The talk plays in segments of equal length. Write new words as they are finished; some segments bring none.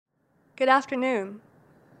Good afternoon.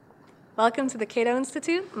 Welcome to the Cato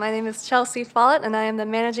Institute. My name is Chelsea Follett, and I am the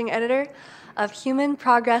managing editor of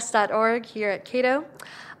humanprogress.org here at Cato,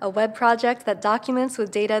 a web project that documents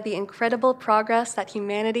with data the incredible progress that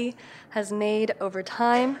humanity has made over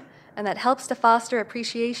time and that helps to foster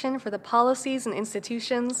appreciation for the policies and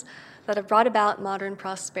institutions that have brought about modern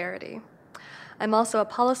prosperity. I'm also a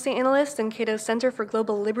policy analyst in Cato's Center for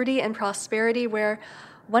Global Liberty and Prosperity, where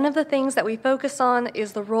one of the things that we focus on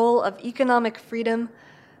is the role of economic freedom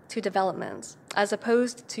to development, as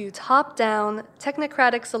opposed to top-down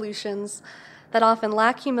technocratic solutions that often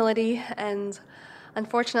lack humility and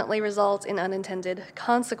unfortunately result in unintended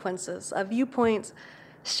consequences, a viewpoint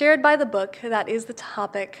shared by the book that is the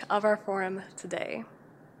topic of our forum today.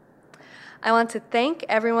 I want to thank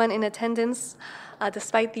everyone in attendance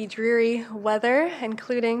despite the dreary weather,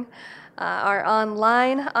 including our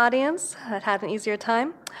online audience that had an easier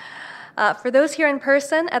time. For those here in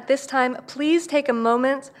person, at this time, please take a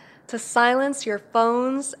moment to silence your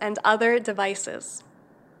phones and other devices.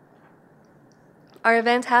 Our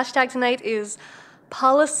event hashtag tonight is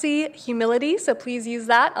Policy Humility, so please use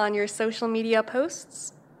that on your social media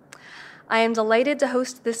posts. I am delighted to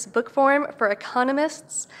host this book forum for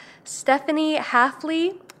economists Stephanie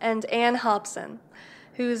Hafley and Ann Hobson,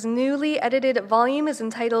 whose newly edited volume is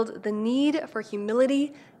entitled The Need for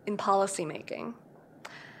Humility in Policymaking.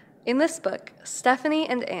 In this book, Stephanie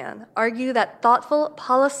and Ann argue that thoughtful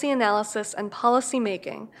policy analysis and policy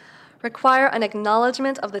making require an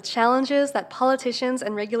acknowledgement of the challenges that politicians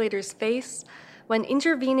and regulators face when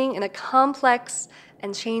intervening in a complex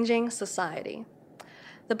and changing society.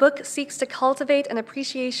 The book seeks to cultivate an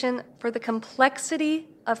appreciation for the complexity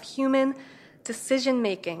of human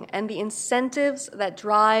decision-making and the incentives that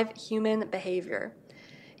drive human behavior.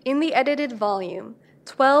 In the edited volume,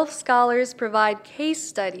 12 scholars provide case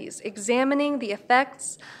studies examining the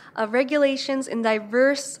effects of regulations in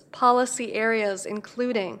diverse policy areas,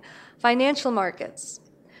 including financial markets,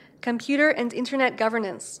 computer and internet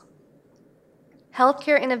governance,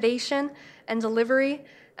 healthcare innovation and delivery,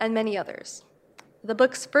 and many others. The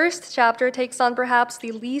book's first chapter takes on perhaps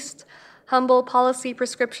the least humble policy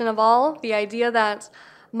prescription of all, the idea that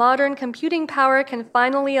modern computing power can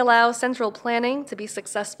finally allow central planning to be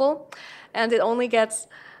successful, and it only gets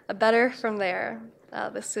better from there.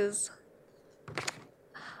 This is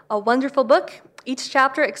a wonderful book. Each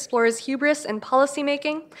chapter explores hubris in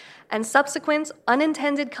policymaking and subsequent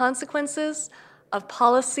unintended consequences of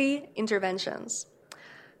policy interventions.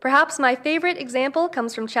 Perhaps my favorite example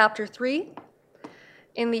comes from Chapter 3.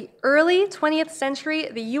 In the early 20th century,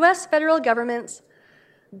 the U.S. federal government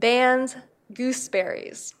banned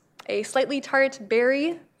gooseberries, a slightly tart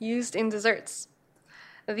berry used in desserts.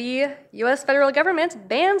 The U.S. federal government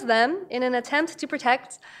banned them in an attempt to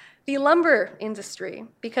protect the lumber industry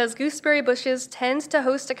because gooseberry bushes tend to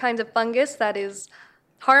host a kind of fungus that is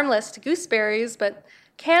harmless to gooseberries but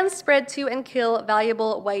can spread to and kill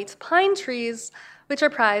valuable white pine trees, which are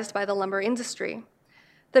prized by the lumber industry.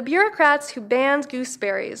 The bureaucrats who banned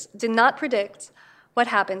gooseberries did not predict what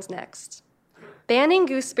happened next. Banning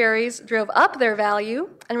gooseberries drove up their value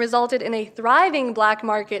and resulted in a thriving black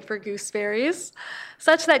market for gooseberries,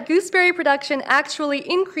 such that gooseberry production actually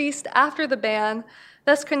increased after the ban,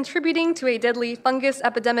 thus contributing to a deadly fungus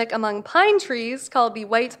epidemic among pine trees called the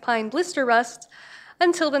white pine blister rust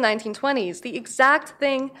until the 1920s, the exact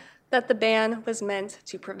thing that the ban was meant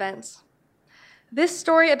to prevent. This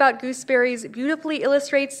story about gooseberries beautifully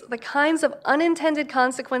illustrates the kinds of unintended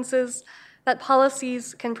consequences that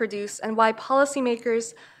policies can produce and why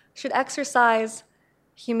policymakers should exercise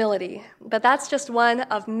humility. But that's just one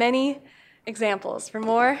of many examples. For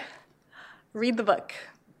more, read the book.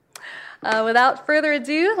 Without further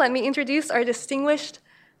ado, let me introduce our distinguished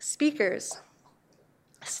speakers.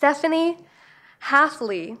 Stephanie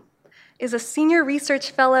Hafley is a senior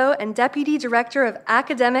research fellow and deputy director of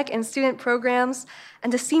academic and student programs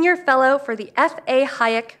and a senior fellow for the F.A.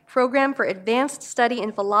 Hayek Program for Advanced Study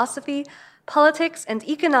in Philosophy, Politics, and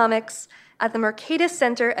Economics at the Mercatus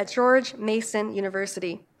Center at George Mason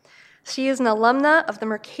University. She is an alumna of the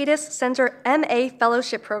Mercatus Center M.A.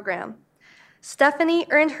 Fellowship Program. Stephanie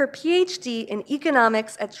earned her Ph.D. in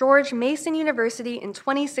economics at George Mason University in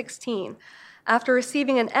 2016 after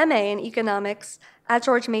receiving an M.A. in economics at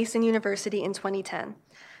George Mason University in 2010.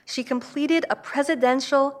 She completed a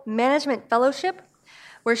presidential management fellowship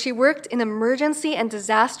where she worked in emergency and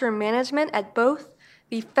disaster management at both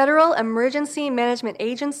the Federal Emergency Management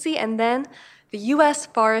Agency and then the U.S.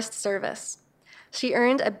 Forest Service. She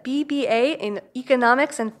earned a BBA in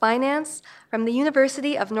economics and finance from the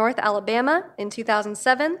University of North Alabama in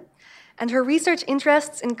 2007, and her research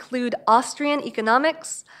interests include Austrian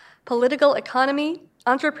economics, political economy,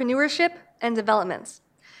 entrepreneurship, and development.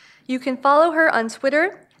 You can follow her on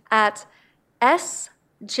Twitter at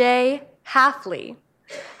SJ Hafley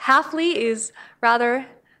is rather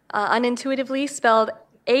unintuitively spelled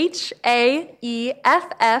Haeffele.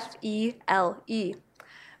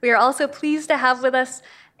 We are also pleased to have with us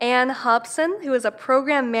Ann Hobson, who is a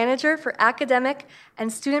program manager for academic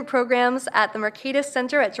and student programs at the Mercatus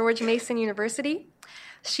Center at George Mason University.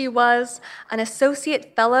 She was an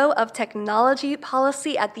associate fellow of technology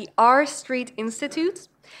policy at the R Street Institute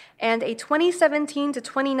and a 2017 to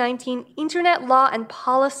 2019 Internet Law and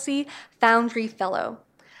Policy Foundry Fellow.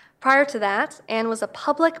 Prior to that, Ann was a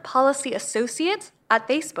public policy associate at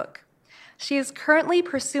Facebook. She is currently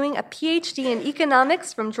pursuing a PhD in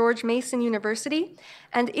economics from George Mason University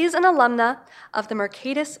and is an alumna of the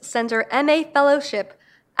Mercatus Center MA Fellowship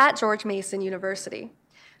at George Mason University.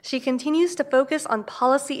 She continues to focus on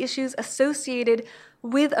policy issues associated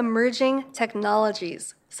with emerging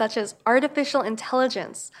technologies, such as artificial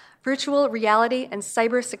intelligence, virtual reality, and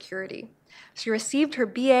cybersecurity. She received her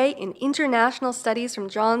BA in International Studies from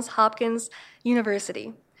Johns Hopkins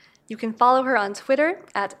University. You can follow her on Twitter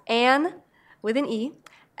at Ann, with an E,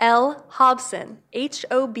 L. Hobson,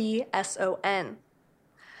 Hobson.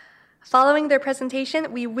 Following their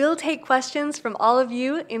presentation, we will take questions from all of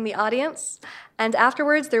you in the audience, and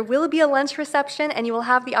afterwards there will be a lunch reception, and you will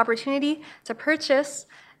have the opportunity to purchase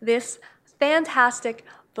this fantastic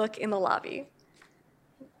book in the lobby.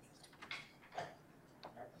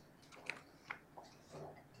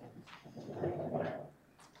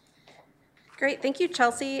 Great. Thank you,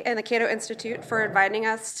 Chelsea and the Cato Institute, for inviting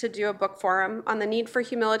us to do a book forum on the need for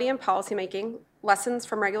humility in policymaking, lessons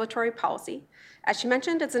from regulatory policy. As she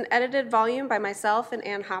mentioned, it's an edited volume by myself and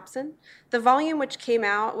Ann Hobson. The volume, which came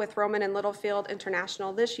out with Rowman and Littlefield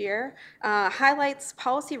International this year, highlights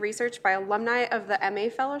policy research by alumni of the MA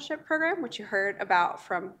Fellowship Program, which you heard about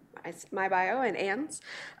from my bio and Ann's,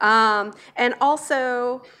 and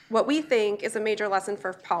also what we think is a major lesson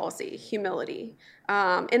for policy, humility.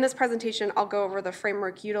 In this presentation, I'll go over the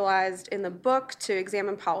framework utilized in the book to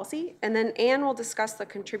examine policy, and then Ann will discuss the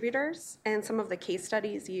contributors and some of the case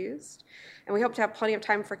studies used. And we hope to have plenty of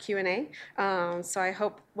time for Q&A, so I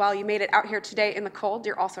hope while you made it out here today in the cold,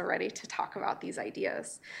 you're also ready to talk about these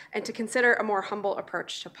ideas and to consider a more humble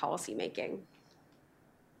approach to policy making.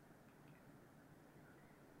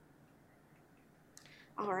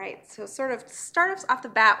 All right, so sort of start us off the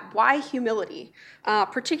bat, why humility,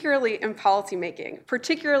 particularly in policymaking,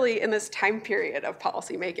 particularly in this time period of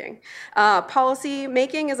policymaking?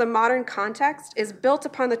 Policymaking as a modern context is built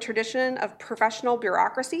upon the tradition of professional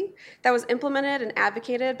bureaucracy that was implemented and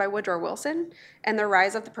advocated by Woodrow Wilson and the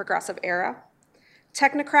rise of the progressive era.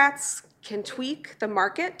 Technocrats can tweak the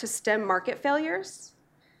market to stem market failures.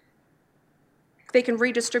 They can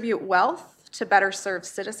redistribute wealth to better serve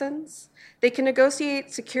citizens. They can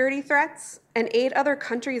negotiate security threats and aid other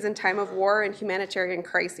countries in time of war and humanitarian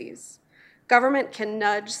crises. Government can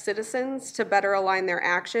nudge citizens to better align their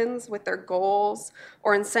actions with their goals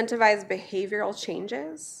or incentivize behavioral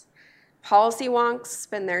changes. Policy wonks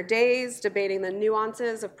spend their days debating the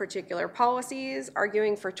nuances of particular policies,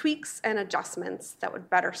 arguing for tweaks and adjustments that would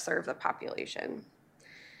better serve the population.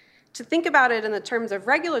 To think about it in the terms of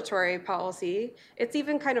regulatory policy, it's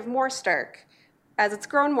even kind of more stark. As it's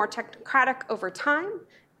grown more technocratic over time,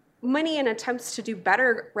 many in attempts to do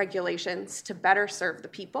better regulations to better serve the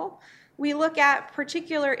people, we look at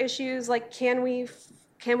particular issues like can we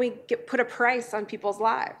put a price on people's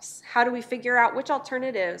lives? How do we figure out which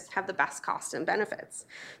alternatives have the best cost and benefits?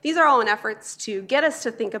 These are all in efforts to get us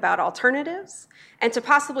to think about alternatives and to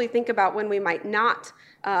possibly think about when we might not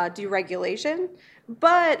do regulation.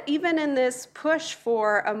 But even in this push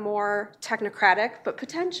for a more technocratic but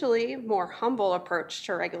potentially more humble approach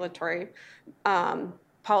to regulatory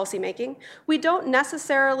policymaking, we don't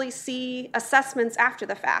necessarily see assessments after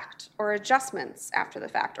the fact or adjustments after the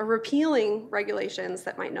fact or repealing regulations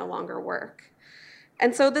that might no longer work.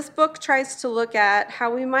 And so this book tries to look at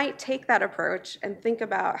how we might take that approach and think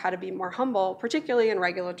about how to be more humble, particularly in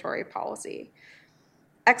regulatory policy.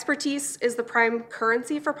 Expertise is the prime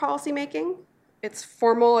currency for policymaking. It's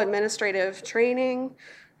formal administrative training,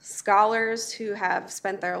 scholars who have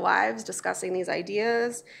spent their lives discussing these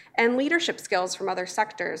ideas, and leadership skills from other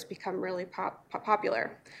sectors become really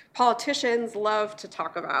popular. Politicians love to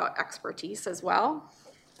talk about expertise as well.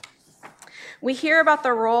 We hear about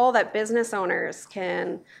the role that business owners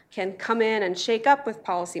can come in and shake up with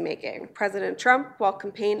policymaking. President Trump, while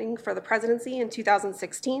campaigning for the presidency in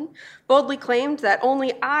 2016, boldly claimed that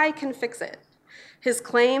only I can fix it. His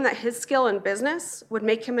claim that his skill in business would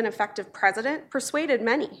make him an effective president persuaded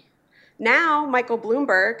many. Now, Michael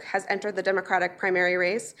Bloomberg has entered the Democratic primary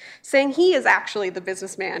race, saying he is actually the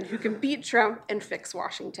businessman who can beat Trump and fix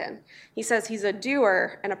Washington. He says he's a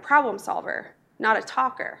doer and a problem solver, not a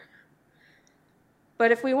talker.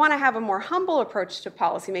 But if we want to have a more humble approach to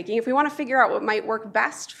policymaking, if we want to figure out what might work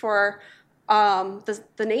best for the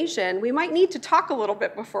nation, we might need to talk a little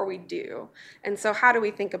bit before we do. And so how do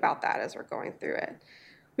we think about that as we're going through it?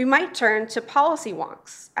 We might turn to policy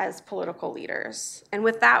wonks as political leaders. And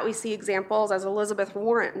with that, we see examples as Elizabeth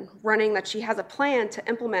Warren running that she has a plan to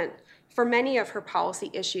implement for many of her policy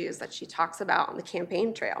issues that she talks about on the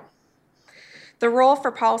campaign trail. The role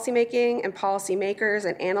for policymaking and policymakers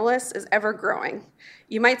and analysts is ever growing.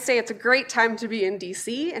 You might say it's a great time to be in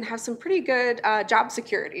DC and have some pretty good job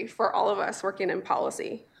security for all of us working in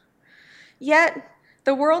policy. Yet,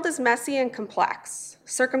 the world is messy and complex.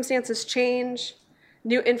 Circumstances change,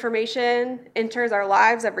 new information enters our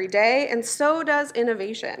lives every day, and so does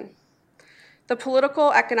innovation. The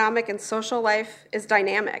political, economic, and social life is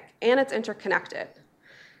dynamic, and it's interconnected.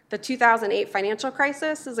 The 2008 financial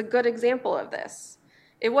crisis is a good example of this.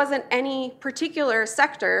 It wasn't any particular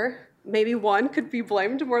sector, maybe one could be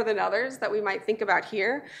blamed more than others that we might think about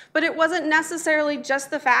here, but it wasn't necessarily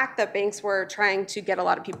just the fact that banks were trying to get a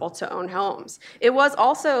lot of people to own homes. It was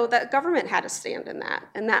also that government had a stand in that,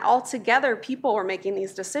 and that altogether people were making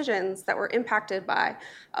these decisions that were impacted by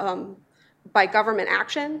government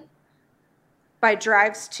action, by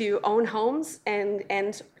drives to own homes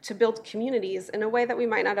and to build communities in a way that we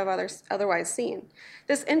might not have otherwise seen.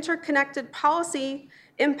 This interconnected policy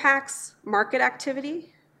impacts market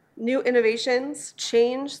activity. New innovations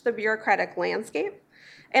change the bureaucratic landscape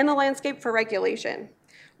and the landscape for regulation.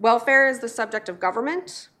 Welfare is the subject of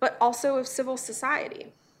government, but also of civil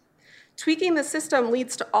society. Tweaking the system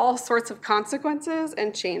leads to all sorts of consequences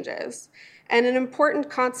and changes. And an important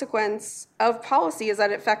consequence of policy is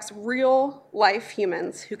that it affects real-life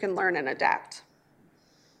humans who can learn and adapt.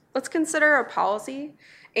 Let's consider a policy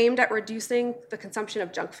aimed at reducing the consumption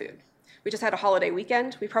of junk food. We just had a holiday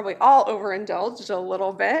weekend. We probably all overindulged a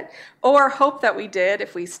little bit, or hope that we did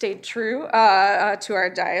if we stayed true to our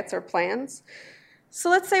diets or plans. So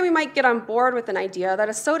let's say we might get on board with an idea that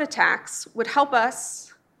a soda tax would help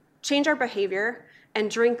us change our behavior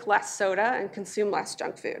and drink less soda and consume less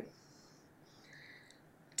junk food.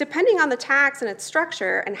 Depending on the tax and its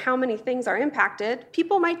structure and how many things are impacted,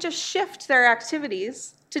 people might just shift their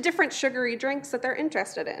activities to different sugary drinks that they're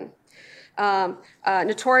interested in.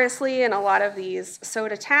 Notoriously, in a lot of these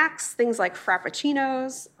soda tax, things like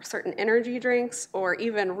frappuccinos, certain energy drinks, or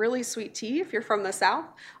even really sweet tea, if you're from the South,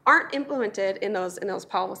 aren't implemented in those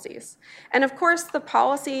policies. And of course, the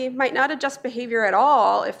policy might not adjust behavior at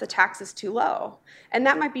all if the tax is too low. And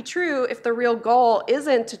that might be true if the real goal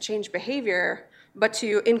isn't to change behavior, but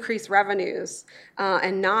to increase revenues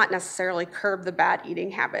and not necessarily curb the bad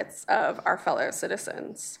eating habits of our fellow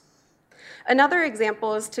citizens. Another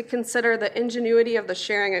example is to consider the ingenuity of the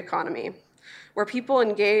sharing economy, where people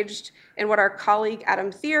engaged in what our colleague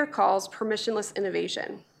Adam Thier calls permissionless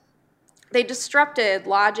innovation. They disrupted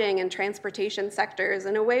lodging and transportation sectors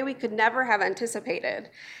in a way we could never have anticipated,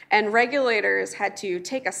 and regulators had to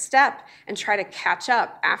take a step and try to catch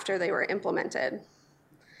up after they were implemented.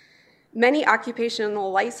 Many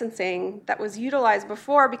occupational licensing that was utilized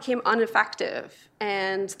before became ineffective,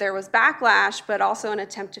 and there was backlash, but also an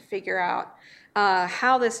attempt to figure out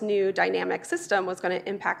how this new dynamic system was going to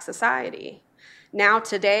impact society. Now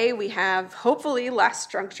today we have hopefully less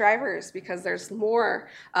drunk drivers because there's more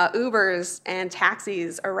Ubers and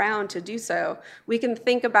taxis around to do so. We can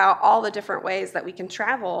think about all the different ways that we can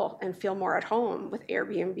travel and feel more at home with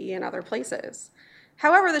Airbnb and other places.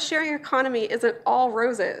 However, the sharing economy isn't all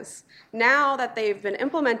roses. Now that they've been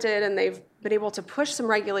implemented and they've been able to push some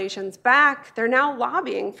regulations back, they're now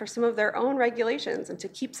lobbying for some of their own regulations and to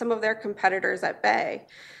keep some of their competitors at bay.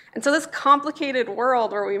 And so this complicated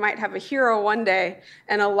world where we might have a hero one day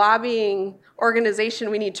and a lobbying organization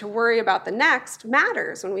we need to worry about the next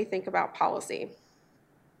matters when we think about policy.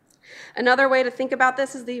 Another way to think about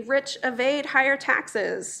this is the rich evade higher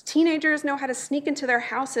taxes. Teenagers know how to sneak into their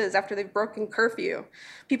houses after they've broken curfew.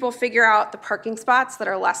 People figure out the parking spots that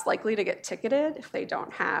are less likely to get ticketed if they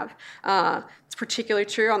don't have. It's particularly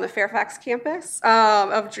true on the Fairfax campus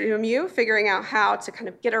of GMU, figuring out how to kind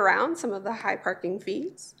of get around some of the high parking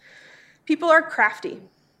fees. People are crafty,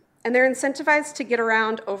 and they're incentivized to get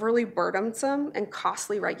around overly burdensome and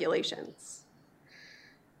costly regulations.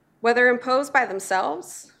 Whether imposed by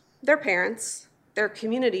themselves, their parents, their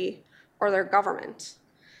community, or their government.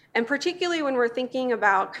 And particularly when we're thinking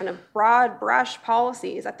about kind of broad brush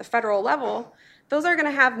policies at the federal level, those are going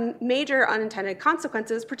to have major unintended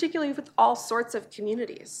consequences, particularly with all sorts of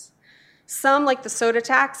communities. Some, like the soda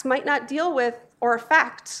tax, might not deal with or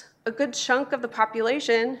affect a good chunk of the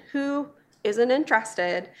population who isn't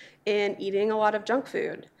interested in eating a lot of junk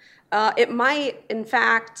food. It might, in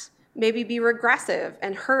fact, maybe be regressive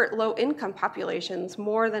and hurt low-income populations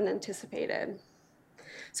more than anticipated.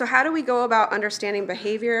 So how do we go about understanding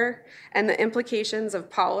behavior and the implications of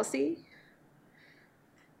policy?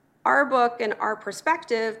 Our book and our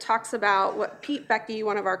perspective talks about what Pete Becky,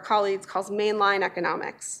 one of our colleagues, calls mainline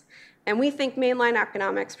economics. And we think mainline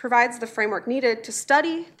economics provides the framework needed to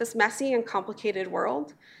study this messy and complicated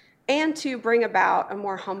world and to bring about a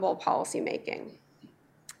more humble policymaking.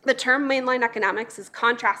 The term mainline economics is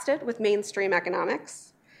contrasted with mainstream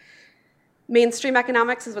economics. Mainstream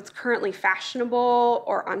economics is what's currently fashionable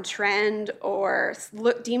or on trend or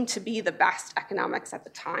deemed to be the best economics at the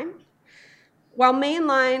time, while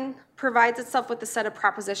mainline provides itself with a set of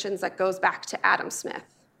propositions that goes back to Adam Smith.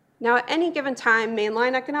 Now, at any given time,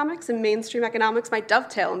 mainline economics and mainstream economics might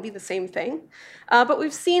dovetail and be the same thing, but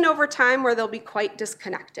we've seen over time where they'll be quite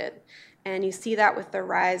disconnected, and you see that with the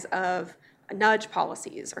rise of nudge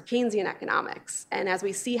policies or Keynesian economics. And as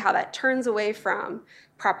we see how that turns away from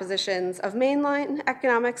propositions of mainline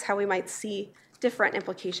economics, how we might see different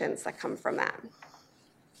implications that come from that.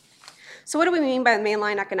 So what do we mean by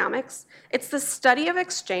mainline economics? It's the study of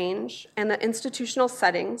exchange and the institutional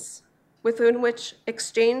settings within which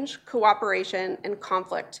exchange, cooperation, and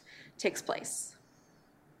conflict takes place.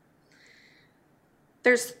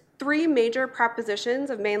 There's three major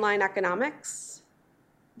propositions of mainline economics.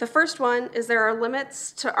 The first one is there are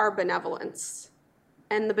limits to our benevolence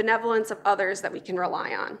and the benevolence of others that we can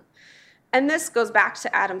rely on. And this goes back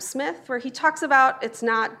to Adam Smith, where he talks about it's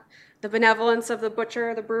not the benevolence of the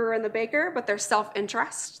butcher, the brewer, and the baker, but their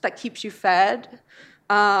self-interest that keeps you fed.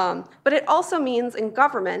 But it also means in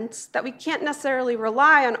government that we can't necessarily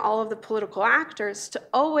rely on all of the political actors to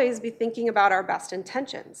always be thinking about our best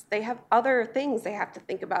intentions. They have other things they have to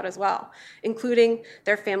think about as well, including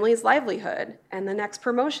their family's livelihood and the next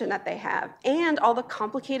promotion that they have, and all the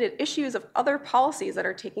complicated issues of other policies that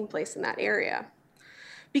are taking place in that area.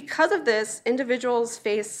 Because of this, individuals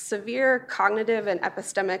face severe cognitive and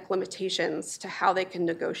epistemic limitations to how they can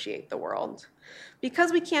negotiate the world.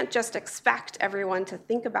 Because we can't just expect everyone to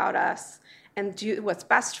think about us and do what's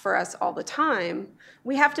best for us all the time,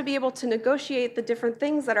 we have to be able to negotiate the different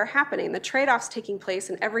things that are happening, the trade-offs taking place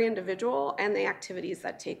in every individual and the activities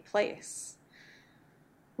that take place.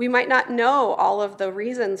 We might not know all of the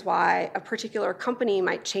reasons why a particular company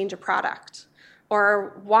might change a product,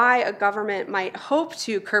 or why a government might hope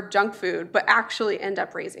to curb junk food but actually end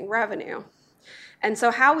up raising revenue. And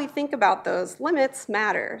so how we think about those limits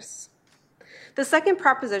matters. The second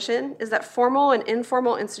proposition is that formal and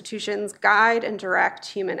informal institutions guide and direct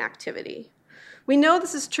human activity. We know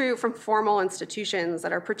this is true from formal institutions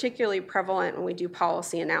that are particularly prevalent when we do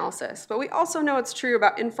policy analysis, but we also know it's true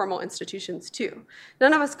about informal institutions too.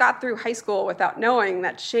 None of us got through high school without knowing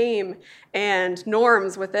that shame and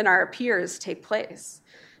norms within our peers take place.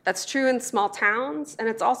 That's true in small towns, and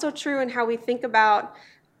it's also true in how we think about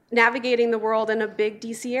navigating the world in a big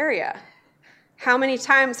DC area. How many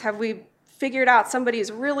times have we figured out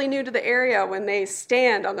somebody's really new to the area when they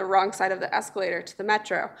stand on the wrong side of the escalator to the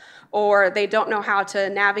metro, or they don't know how to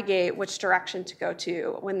navigate which direction to go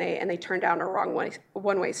to when they turn down a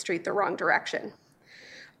one-way street the wrong direction.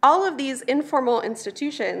 All of these informal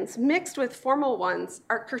institutions mixed with formal ones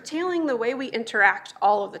are curtailing the way we interact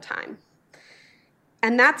all of the time.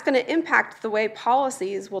 And that's going to impact the way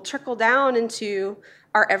policies will trickle down into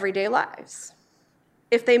our everyday lives.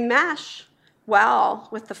 If they mesh well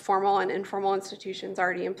with the formal and informal institutions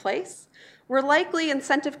already in place, we're likely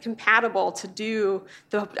incentive compatible to do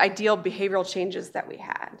the ideal behavioral changes that we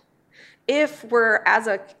had. If we're, as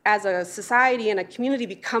a society and a community,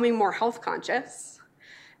 becoming more health conscious,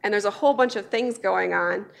 and there's a whole bunch of things going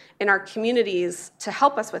on in our communities to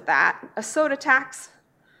help us with that, a soda tax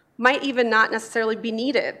might even not necessarily be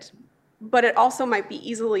needed, but it also might be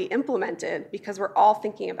easily implemented because we're all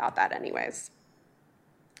thinking about that anyways.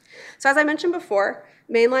 So as I mentioned before,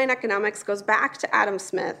 mainline economics goes back to Adam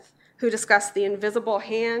Smith, who discussed the invisible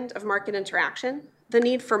hand of market interaction, the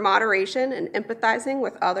need for moderation and empathizing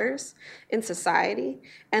with others in society,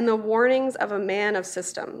 and the warnings of a man of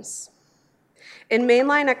systems. In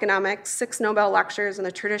mainline economics, 6 Nobel lectures in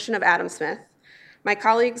the tradition of Adam Smith, my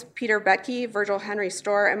colleagues Peter Becky, Virgil Henry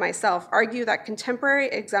Storr, and myself argue that contemporary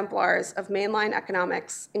exemplars of mainline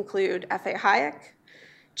economics include F.A. Hayek,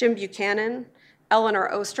 Jim Buchanan,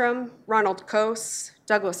 Eleanor Ostrom, Ronald Coase,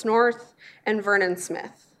 Douglas North, and Vernon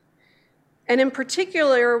Smith. And in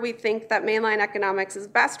particular, we think that mainline economics is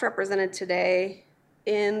best represented today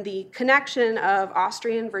in the connection of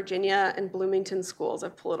Austrian, Virginia, and Bloomington schools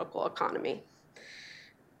of political economy.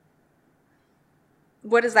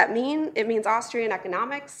 What does that mean? It means Austrian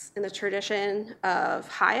economics in the tradition of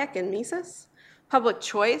Hayek and Mises, public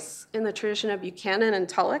choice in the tradition of Buchanan and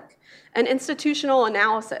Tulloch, and institutional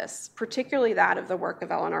analysis, particularly that of the work of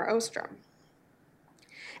Elinor Ostrom.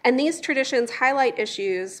 And these traditions highlight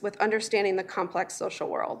issues with understanding the complex social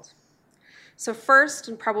world. So first,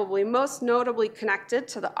 and probably most notably connected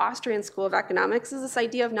to the Austrian School of Economics, is this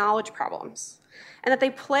idea of knowledge problems, and that they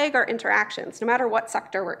plague our interactions, no matter what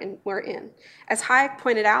sector we're in. As Hayek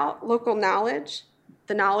pointed out, local knowledge,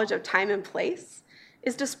 the knowledge of time and place,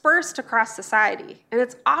 is dispersed across society, and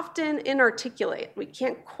it's often inarticulate. We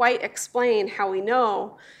can't quite explain how we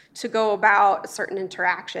know to go about a certain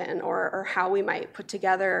interaction or how we might put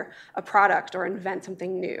together a product or invent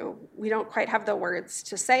something new. We don't quite have the words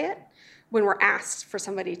to say it when we're asked for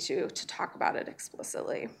somebody to talk about it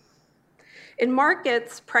explicitly. In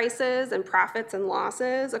markets, prices and profits and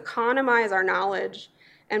losses economize our knowledge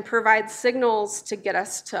and provide signals to get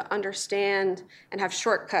us to understand and have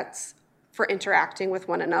shortcuts for interacting with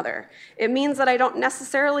one another. It means that I don't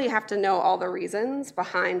necessarily have to know all the reasons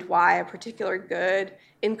behind why a particular good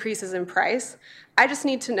increases in price. I just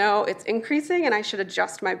need to know it's increasing and I should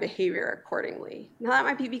adjust my behavior accordingly. Now that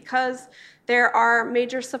might be because there are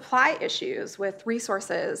major supply issues with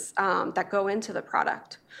resources that go into the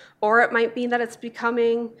product. Or it might be that it's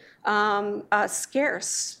becoming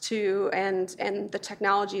scarce and the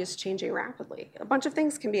technology is changing rapidly. A bunch of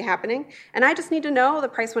things can be happening, and I just need to know the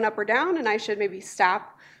price went up or down, and I should maybe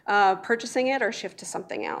stop purchasing it or shift to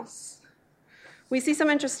something else. We see some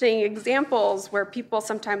interesting examples where people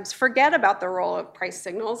sometimes forget about the role of price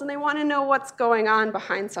signals and they want to know what's going on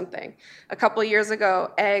behind something. A couple of years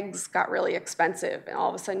ago, eggs got really expensive, and all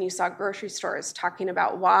of a sudden you saw grocery stores talking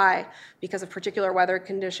about why, because of particular weather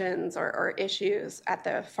conditions or issues at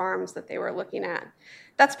the farms that they were looking at.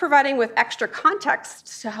 That's providing with extra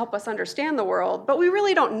context to help us understand the world, but we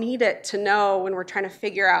really don't need it to know when we're trying to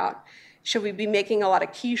figure out, should we be making a lot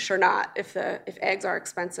of quiche or not if eggs are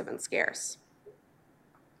expensive and scarce.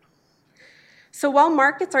 So while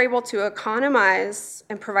markets are able to economize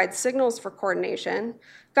and provide signals for coordination,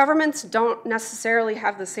 governments don't necessarily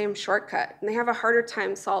have the same shortcut, and they have a harder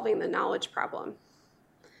time solving the knowledge problem.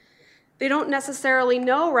 They don't necessarily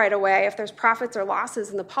know right away if there's profits or losses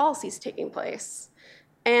in the policies taking place,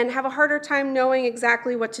 and have a harder time knowing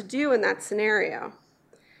exactly what to do in that scenario.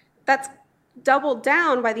 That's doubled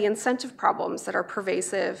down by the incentive problems that are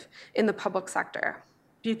pervasive in the public sector.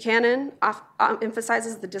 Buchanan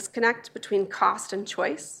emphasizes the disconnect between cost and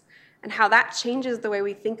choice and how that changes the way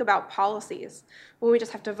we think about policies. When we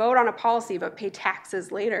just have to vote on a policy but pay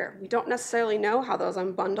taxes later, we don't necessarily know how those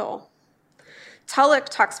unbundle. Tulloch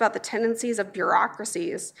talks about the tendencies of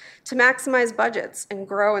bureaucracies to maximize budgets and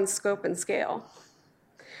grow in scope and scale.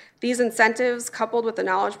 These incentives, coupled with the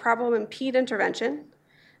knowledge problem, impede intervention.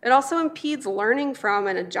 It also impedes learning from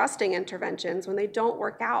and adjusting interventions when they don't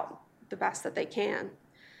work out the best that they can.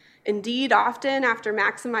 Indeed, often after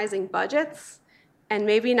maximizing budgets and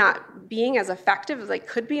maybe not being as effective as they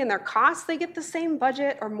could be in their costs, they get the same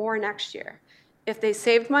budget or more next year. If they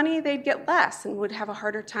saved money, they'd get less and would have a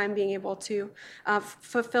harder time being able to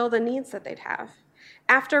fulfill the needs that they'd have.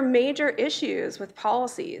 After major issues with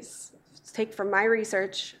policies, take from my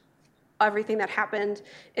research everything that happened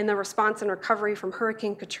in the response and recovery from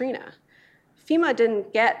Hurricane Katrina. FEMA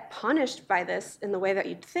didn't get punished by this in the way that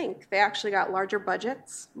you'd think. They actually got larger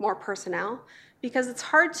budgets, more personnel, because it's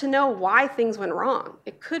hard to know why things went wrong.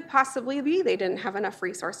 It could possibly be they didn't have enough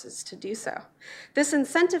resources to do so. This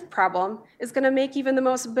incentive problem is going to make even the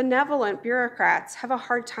most benevolent bureaucrats have a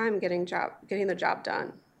hard time getting the job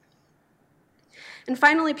done. And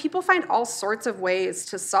finally, people find all sorts of ways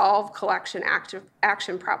to solve collection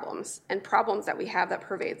action problems and problems that we have that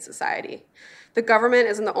pervade society. The government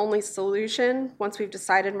isn't the only solution once we've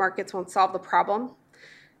decided markets won't solve the problem.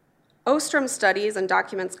 Ostrom studies and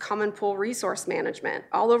documents common pool resource management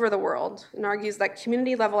all over the world and argues that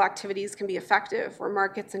community-level activities can be effective where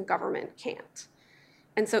markets and government can't.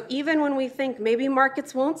 And so even when we think maybe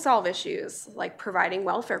markets won't solve issues like providing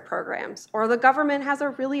welfare programs, or the government has a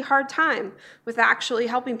really hard time with actually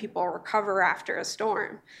helping people recover after a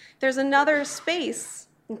storm, there's another space,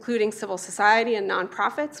 including civil society and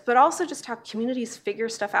nonprofits, but also just how communities figure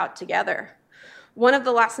stuff out together. One of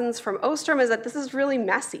the lessons from Ostrom is that this is really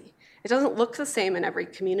messy. It doesn't look the same in every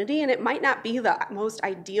community, and it might not be the most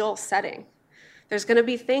ideal setting. There's going to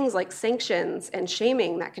be things like sanctions and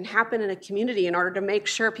shaming that can happen in a community in order to make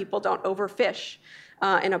sure people don't overfish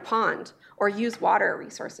in a pond. or use water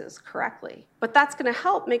resources correctly. But that's going to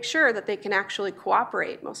help make sure that they can actually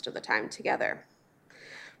cooperate most of the time together.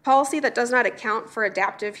 Policy that does not account for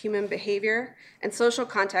adaptive human behavior and social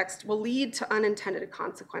context will lead to unintended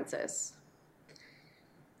consequences.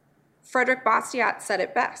 Frederick Bastiat said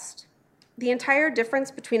it best. The entire difference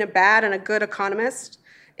between a bad and a good economist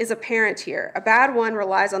is apparent here. A bad one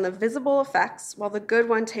relies on the visible effects, while the good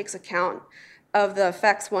one takes account of the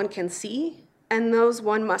effects one can see and those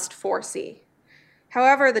one must foresee.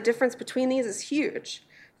 However, the difference between these is huge,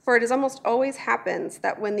 for it is almost always happens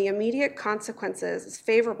that when the immediate consequences is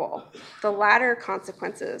favorable, the latter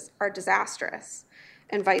consequences are disastrous,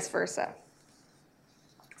 and vice versa.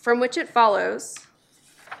 From which it follows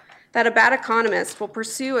that a bad economist will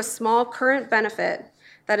pursue a small current benefit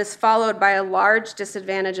that is followed by a large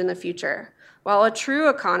disadvantage in the future, while a true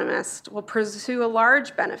economist will pursue a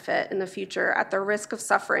large benefit in the future at the risk of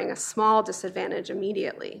suffering a small disadvantage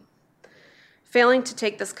immediately. Failing to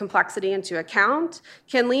take this complexity into account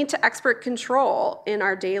can lead to expert control in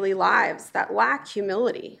our daily lives that lack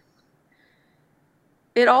humility.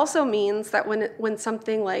 It also means that when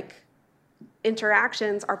something like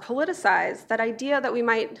interactions are politicized, that idea that we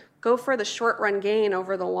might go for the short-run gain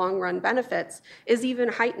over the long-run benefits is even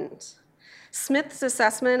heightened. Smith's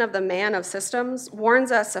assessment of the man of systems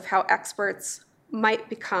warns us of how experts might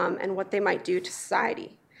become and what they might do to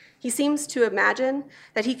society. He seems to imagine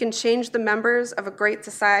that he can change the members of a great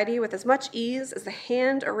society with as much ease as the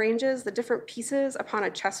hand arranges the different pieces upon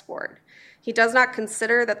a chessboard. He does not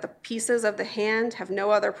consider that the pieces of the hand have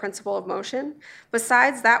no other principle of motion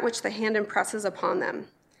besides that which the hand impresses upon them,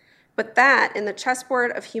 but that in the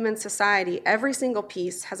chessboard of human society, every single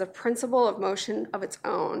piece has a principle of motion of its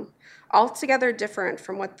own, altogether different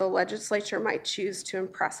from what the legislature might choose to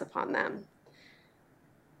impress upon them.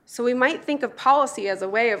 So we might think of policy as a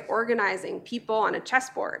way of organizing people on a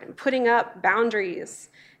chessboard and putting up boundaries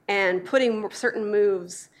and putting certain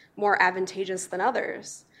moves more advantageous than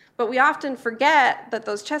others. But we often forget that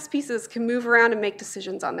those chess pieces can move around and make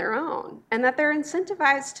decisions on their own, and that they're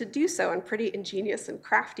incentivized to do so in pretty ingenious and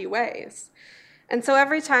crafty ways. And so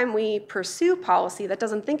every time we pursue policy that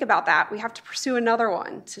doesn't think about that, we have to pursue another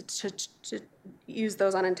one to use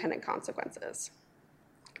those unintended consequences.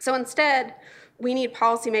 So instead, we need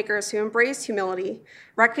policymakers who embrace humility,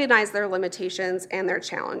 recognize their limitations and their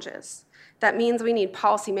challenges. That means we need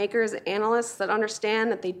policymakers and analysts that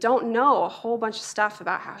understand that they don't know a whole bunch of stuff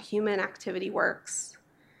about how human activity works.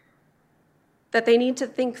 That they need to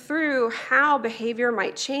think through how behavior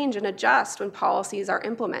might change and adjust when policies are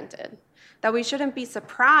implemented. That we shouldn't be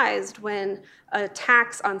surprised when a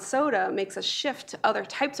tax on soda makes a shift to other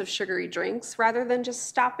types of sugary drinks rather than just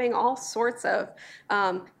stopping all sorts of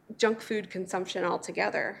junk food consumption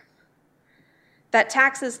altogether. That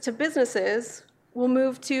taxes to businesses will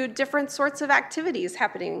move to different sorts of activities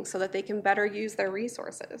happening so that they can better use their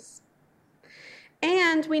resources.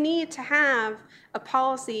 And we need to have a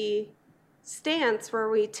policy stance where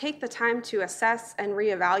we take the time to assess and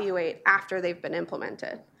reevaluate after they've been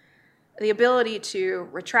implemented. The ability to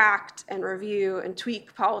retract and review and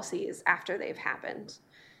tweak policies after they've happened.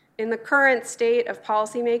 In the current state of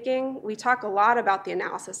policymaking, we talk a lot about the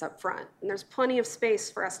analysis up front, and there's plenty of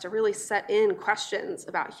space for us to really set in questions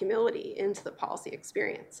about humility into the policy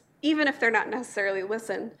experience, even if they're not necessarily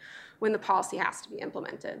listened when the policy has to be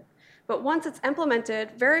implemented. But once it's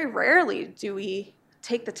implemented, very rarely do we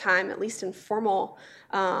take the time, at least in formal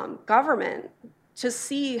government, to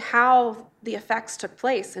see how the effects took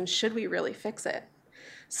place and should we really fix it.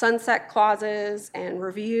 Sunset clauses and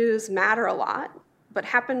reviews matter a lot, but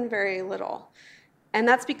happen very little. And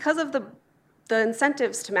that's because of the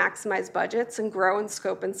incentives to maximize budgets and grow in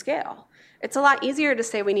scope and scale. It's a lot easier to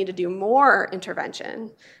say we need to do more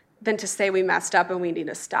intervention than to say we messed up and we need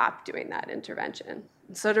to stop doing that intervention.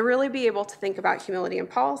 So to really be able to think about humility in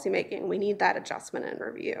policymaking, we need that adjustment and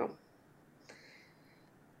review.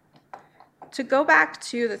 To go back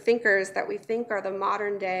to the thinkers that we think are the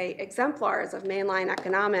modern day exemplars of mainline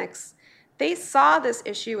economics, they saw this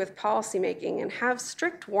issue with policymaking and have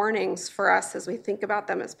strict warnings for us as we think about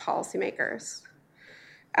them as policymakers.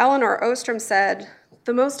 Elinor Ostrom said,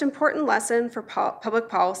 "The most important lesson for public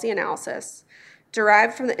policy analysis,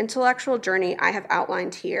 derived from the intellectual journey I have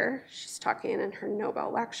outlined here," she's talking in her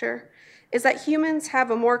Nobel lecture, "is that humans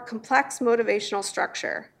have a more complex motivational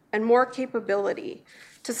structure and more capability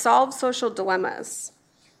to solve social dilemmas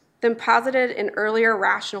than posited in earlier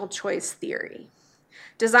rational choice theory.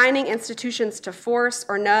 Designing institutions to force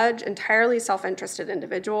or nudge entirely self-interested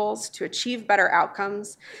individuals to achieve better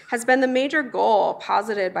outcomes has been the major goal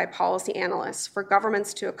posited by policy analysts for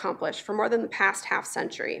governments to accomplish for more than the past half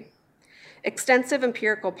century. extensive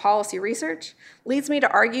empirical policy research leads me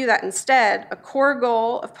to argue that instead, a core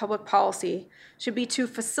goal of public policy should be to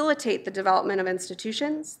facilitate the development of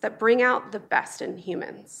institutions that bring out the best in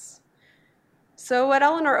humans. So what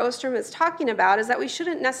Elinor Ostrom is talking about is that we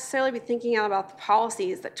shouldn't necessarily be thinking about the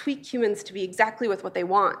policies that tweak humans to be exactly with what they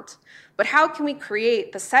want, but how can we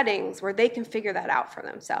create the settings where they can figure that out for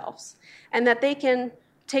themselves and that they can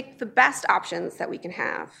take the best options that we can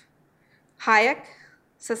have. Hayek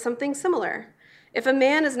says something similar. If a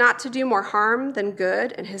man is not to do more harm than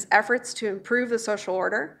good in his efforts to improve the social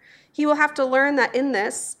order, he will have to learn that in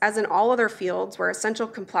this, as in all other fields where essential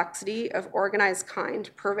complexity of organized kind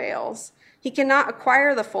prevails, he cannot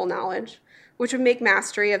acquire the full knowledge, which would make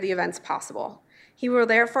mastery of the events possible. He will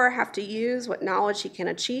therefore have to use what knowledge he can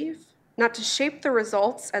achieve, not to shape the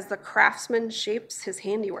results as the craftsman shapes his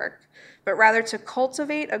handiwork, but rather to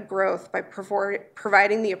cultivate a growth by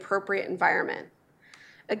providing the appropriate environment.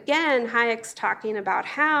 Again, Hayek's talking about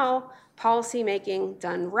how policymaking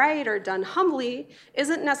done right or done humbly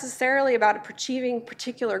isn't necessarily about achieving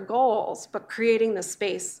particular goals, but creating the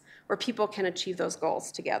space where people can achieve those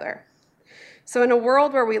goals together. So in a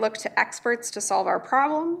world where we look to experts to solve our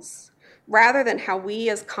problems, rather than how we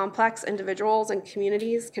as complex individuals and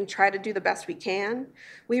communities can try to do the best we can,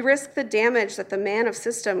 we risk the damage that the man of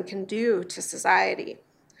system can do to society.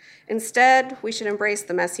 Instead, we should embrace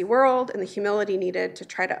the messy world and the humility needed to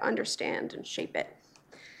try to understand and shape it.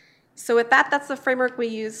 So with that, that's the framework we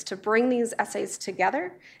use to bring these essays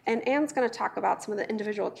together, and Anne's going to talk about some of the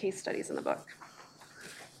individual case studies in the book.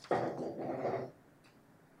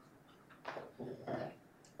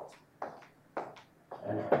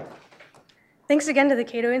 Thanks again to the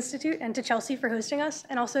Cato Institute and to Chelsea for hosting us,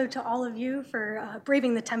 and also to all of you for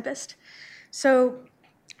braving the tempest. So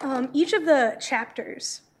each of the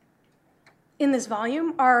chapters in this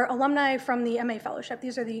volume are alumni from the MA Fellowship.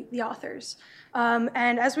 These are the authors.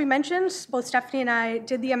 And as we mentioned, both Stephanie and I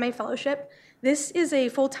did the MA Fellowship. This is a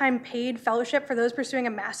full-time paid fellowship for those pursuing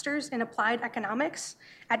a master's in applied economics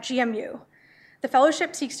at GMU. The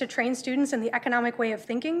fellowship seeks to train students in the economic way of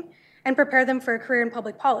thinking and prepare them for a career in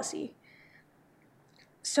public policy.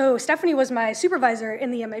 So Stephanie was my supervisor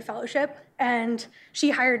in the MA Fellowship, and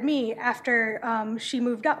she hired me after she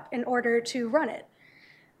moved up in order to run it.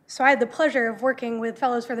 So I had the pleasure of working with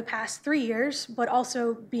fellows for the past 3 years, but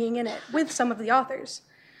also being in it with some of the authors.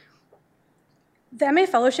 The MA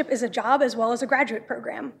Fellowship is a job as well as a graduate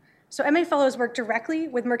program. So MA Fellows work directly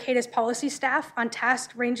with Mercatus policy staff on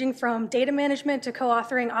tasks ranging from data management to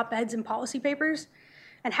co-authoring op-eds and policy papers.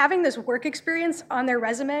 And having this work experience on their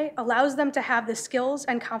resume allows them to have the skills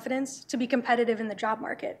and confidence to be competitive in the job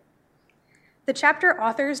market. The chapter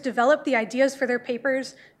authors develop the ideas for their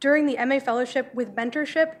papers during the MA Fellowship with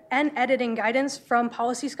mentorship and editing guidance from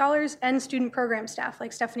policy scholars and student program staff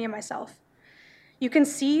like Stephanie and myself. You can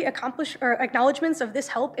see acknowledgments of this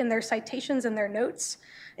help in their citations and their notes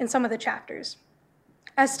in some of the chapters.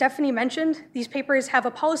 As Stephanie mentioned, these papers have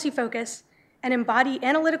a policy focus and embody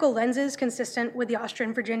analytical lenses consistent with the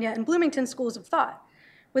Austrian, Virginia, and Bloomington schools of thought,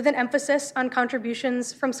 with an emphasis on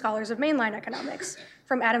contributions from scholars of mainline economics,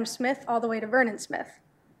 from Adam Smith all the way to Vernon Smith.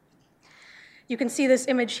 You can see this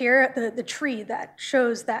image here, the tree that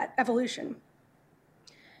shows that evolution.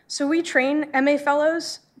 So we train MA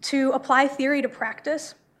Fellows to apply theory to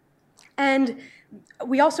practice, and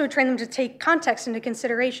we also train them to take context into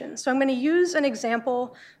consideration. So I'm going to use an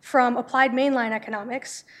example from applied mainline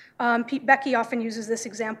economics. Pete Becky often uses this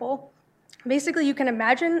example. Basically, you can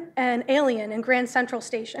imagine an alien in Grand Central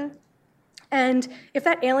Station. And if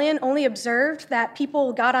that alien only observed that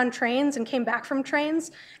people got on trains and came back from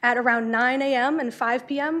trains at around 9 a.m. and 5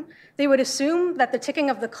 p.m., they would assume that the ticking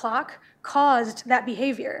of the clock caused that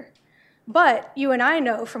behavior. But you and I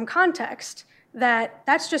know from context that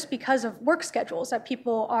that's just because of work schedules, that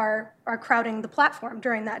people are crowding the platform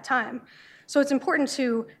during that time. So it's important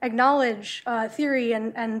to acknowledge theory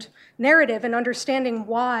and narrative and understanding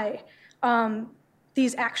why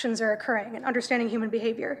these actions are occurring and understanding human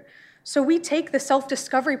behavior. So we take the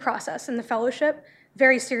self-discovery process in the fellowship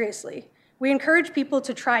very seriously. We encourage people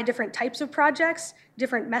to try different types of projects,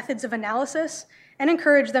 different methods of analysis, and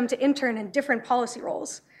encourage them to intern in different policy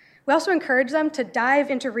roles. We also encourage them to dive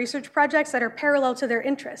into research projects that are parallel to their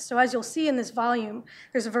interests. So as you'll see in this volume,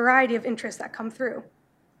 there's a variety of interests that come through.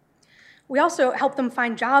 We also help them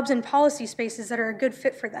find jobs in policy spaces that are a good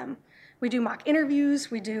fit for them. We do mock interviews,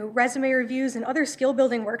 we do resume reviews, and other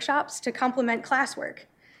skill-building workshops to complement classwork.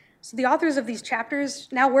 So the authors of these chapters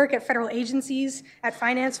now work at federal agencies, at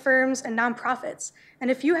finance firms, and nonprofits,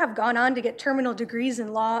 and a few have gone on to get terminal degrees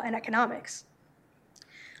in law and economics.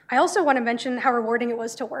 I also want to mention how rewarding it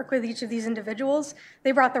was to work with each of these individuals.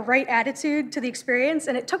 They brought the right attitude to the experience,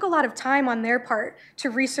 and it took a lot of time on their part to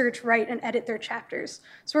research, write, and edit their chapters.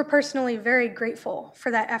 So we're personally very grateful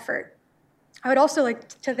for that effort. I would also like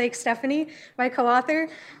to thank Stephanie, my co-author,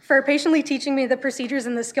 for patiently teaching me the procedures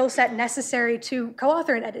and the skill set necessary to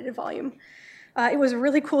co-author an edited volume. It was a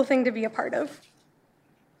really cool thing to be a part of.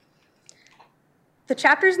 The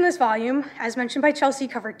chapters in this volume, as mentioned by Chelsea,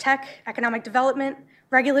 cover tech, economic development,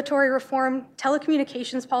 regulatory reform,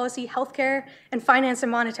 telecommunications policy, healthcare, and finance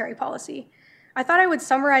and monetary policy. I thought I would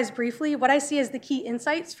summarize briefly what I see as the key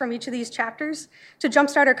insights from each of these chapters to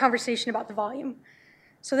jumpstart our conversation about the volume.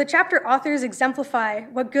 So the chapter authors exemplify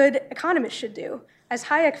what good economists should do. As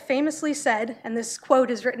Hayek famously said, and this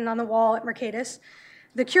quote is written on the wall at Mercatus,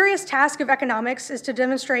 "The curious task of economics is to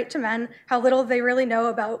demonstrate to men how little they really know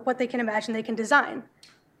about what they can imagine they can design."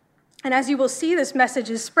 And as you will see, this message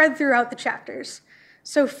is spread throughout the chapters.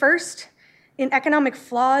 So first, in Economic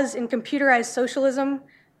Flaws in Computerized Socialism,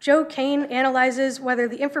 Joe Kane analyzes whether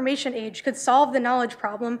the information age could solve the knowledge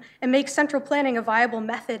problem and make central planning a viable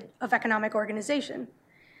method of economic organization.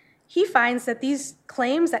 He finds that these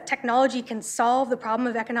claims that technology can solve the problem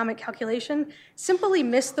of economic calculation simply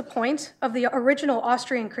miss the point of the original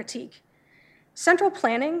Austrian critique. Central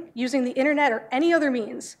planning, using the internet or any other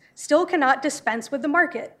means, still cannot dispense with the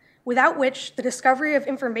market, without which the discovery of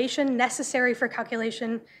information necessary for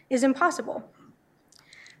calculation is impossible.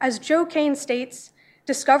 As Joe Kane states,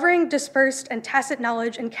 discovering dispersed and tacit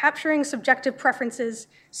knowledge and capturing subjective preferences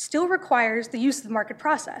still requires the use of the market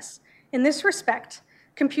process. In this respect,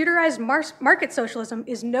 computerized market socialism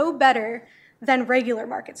is no better than regular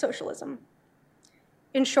market socialism.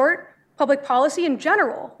 In short, public policy in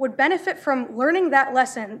general would benefit from learning that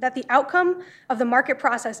lesson that the outcome of the market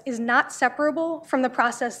process is not separable from the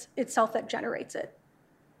process itself that generates it.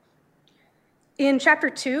 In Chapter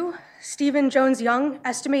 2, Stephen Jones-Young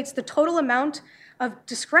estimates the total amount of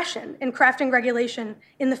discretion in crafting regulation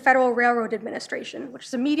in the Federal Railroad Administration, which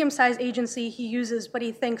is a medium-sized agency he uses, but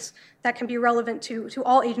he thinks that can be relevant to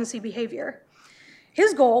all agency behavior.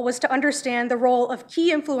 His goal was to understand the role of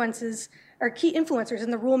key influencers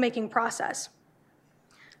in the rulemaking process.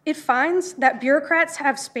 It finds that bureaucrats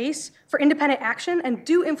have space for independent action and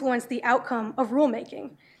do influence the outcome of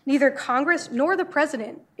rulemaking. Neither Congress nor the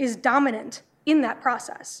president is dominant in that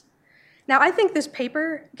process. Now, I think this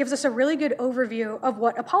paper gives us a really good overview of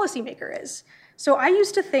what a policymaker is. So I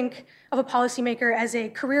used to think of a policymaker as a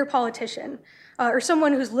career politician or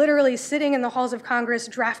someone who's literally sitting in the halls of Congress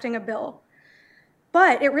drafting a bill.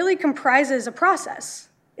 But it really comprises a process.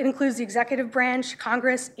 It includes the executive branch,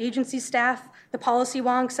 Congress, agency staff, the policy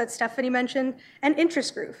wonks that Stephanie mentioned, and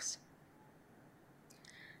interest groups.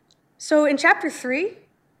 So in Chapter 3,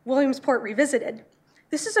 Williamsport Revisited,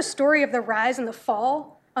 this is a story of the rise and the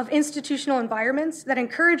fall of institutional environments that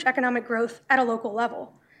encourage economic growth at a local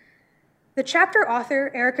level. The chapter author,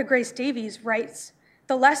 Erica Grace Davies, writes,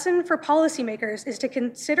 "The lesson for policymakers is to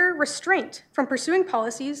consider restraint from pursuing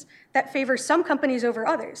policies that favor some companies over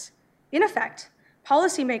others. In effect,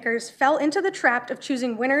 policymakers fell into the trap of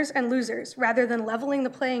choosing winners and losers rather than leveling the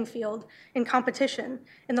playing field in competition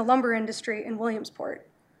in the lumber industry in Williamsport."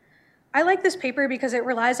 I like this paper because it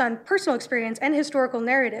relies on personal experience and historical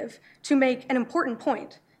narrative to make an important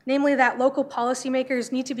point, namely that local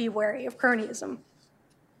policymakers need to be wary of cronyism.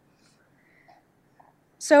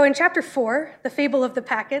 So in Chapter 4, The Fable of the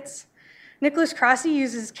Packets, Nicholas Crossie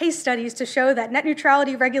uses case studies to show that net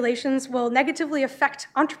neutrality regulations will negatively affect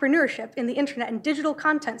entrepreneurship in the internet and digital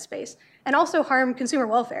content space and also harm consumer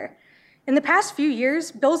welfare. In the past few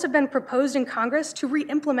years, bills have been proposed in Congress to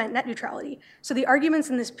re-implement net neutrality, so the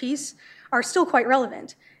arguments in this piece are still quite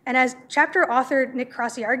relevant. And as chapter author Nick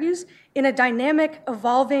Crossie argues, in a dynamic,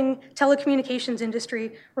 evolving telecommunications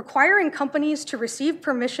industry, requiring companies to receive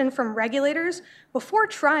permission from regulators before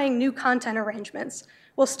trying new content arrangements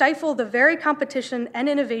will stifle the very competition and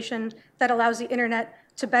innovation that allows the internet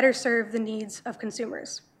to better serve the needs of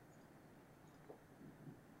consumers.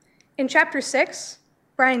 In Chapter 6,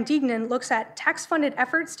 Brian Deignan looks at tax-funded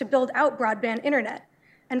efforts to build out broadband internet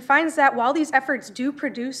and finds that while these efforts do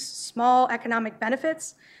produce small economic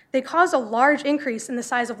benefits, they cause a large increase in the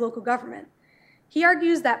size of local government. He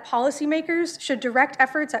argues that policymakers should direct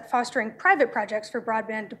efforts at fostering private projects for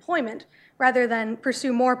broadband deployment rather than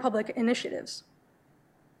pursue more public initiatives.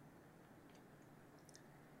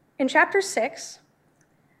 In Chapter 6,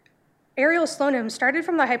 Ariel Slonim started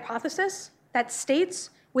from the hypothesis that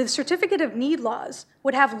states with certificate of need laws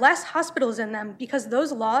would have less hospitals in them because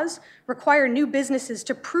those laws require new businesses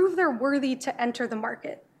to prove they're worthy to enter the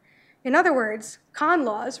market. In other words, con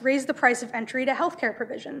laws raise the price of entry to healthcare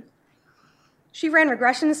provision. She ran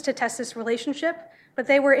regressions to test this relationship, but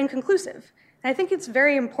they were inconclusive. And I think it's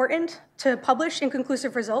very important to publish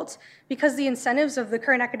inconclusive results because the incentives of the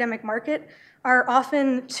current academic market are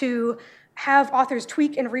often to have authors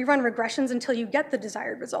tweak and rerun regressions until you get the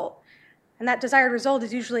desired result. And that desired result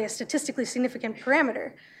is usually a statistically significant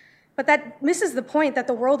parameter. But that misses the point that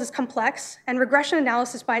the world is complex, and regression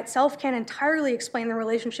analysis by itself can't entirely explain the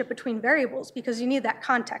relationship between variables because you need that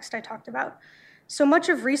context I talked about. So much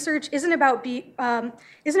of research isn't about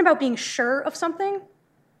being sure of something.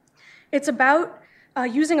 It's about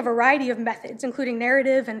using a variety of methods, including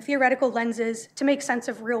narrative and theoretical lenses, to make sense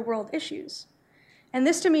of real-world issues. And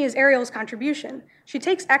this, to me, is Ariel's contribution. She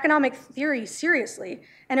takes economic theory seriously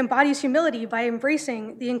and embodies humility by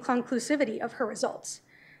embracing the inconclusivity of her results.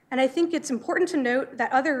 And I think it's important to note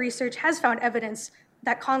that other research has found evidence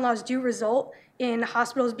that con laws do result in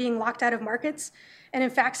hospitals being locked out of markets. And in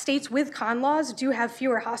fact, states with con laws do have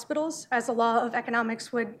fewer hospitals, as the law of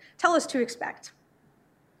economics would tell us to expect.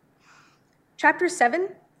 Chapter 7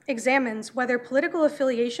 examines whether political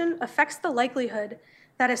affiliation affects the likelihood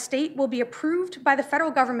that a state will be approved by the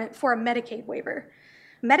federal government for a Medicaid waiver.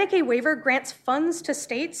 Medicaid waiver grants funds to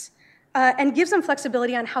states and gives them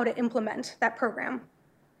flexibility on how to implement that program.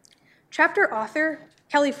 Chapter author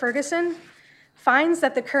Kelly Ferguson finds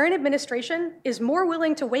that the current administration is more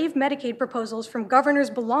willing to waive Medicaid proposals from governors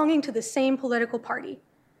belonging to the same political party.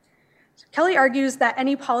 Kelly argues that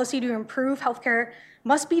any policy to improve healthcare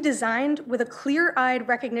must be designed with a clear-eyed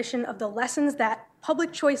recognition of the lessons that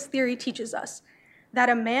public choice theory teaches us, that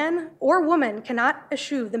a man or woman cannot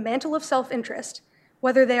eschew the mantle of self-interest,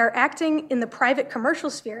 whether they are acting in the private commercial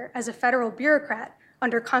sphere as a federal bureaucrat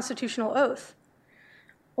under constitutional oath,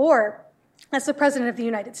 or as the President of the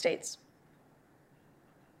United States.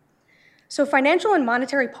 So financial and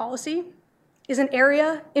monetary policy is an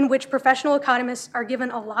area in which professional economists are given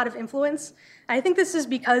a lot of influence. And I think this is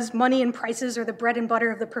because money and prices are the bread and butter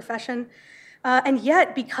of the profession. And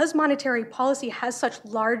yet, because monetary policy has such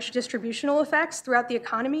large distributional effects throughout the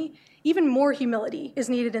economy, even more humility is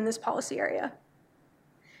needed in this policy area.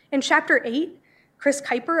 In Chapter 8, Chris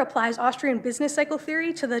Kuiper applies Austrian business cycle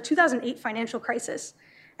theory to the 2008 financial crisis,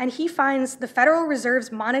 and he finds the Federal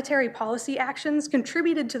Reserve's monetary policy actions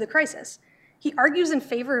contributed to the crisis. He argues in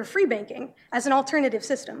favor of free banking as an alternative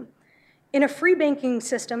system. In a free banking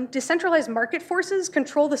system, decentralized market forces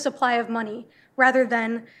control the supply of money rather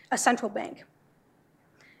than a central bank.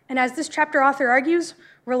 And as this chapter author argues,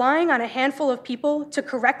 relying on a handful of people to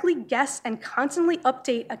correctly guess and constantly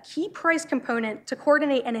update a key price component to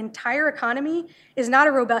coordinate an entire economy is not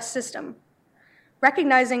a robust system.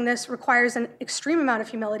 Recognizing this requires an extreme amount of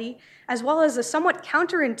humility, as well as a somewhat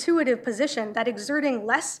counterintuitive position that exerting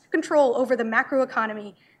less control over the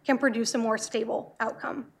macroeconomy can produce a more stable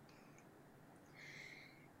outcome.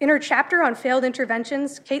 In her chapter on failed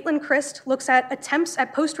interventions, Caitlin Christ looks at attempts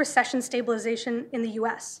at post-recession stabilization in the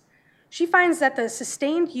US. She finds that the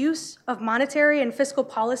sustained use of monetary and fiscal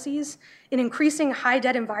policies in increasing high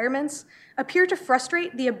debt environments appear to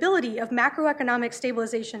frustrate the ability of macroeconomic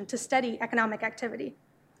stabilization to steady economic activity.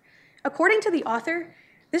 According to the author,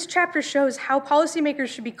 this chapter shows how policymakers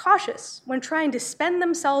should be cautious when trying to spend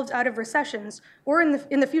themselves out of recessions or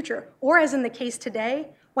in the future, or as in the case today,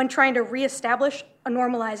 when trying to reestablish a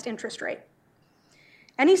normalized interest rate.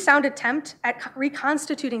 Any sound attempt at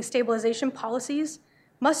reconstituting stabilization policies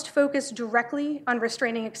must focus directly on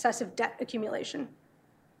restraining excessive debt accumulation.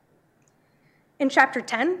 In Chapter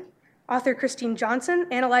 10, author Christine Johnson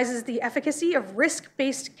analyzes the efficacy of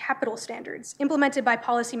risk-based capital standards implemented by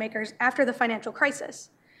policymakers after the financial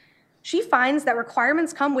crisis. She finds that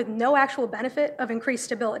requirements come with no actual benefit of increased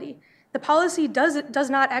stability. The policy does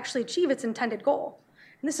not actually achieve its intended goal.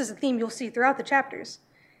 And this is a theme you'll see throughout the chapters.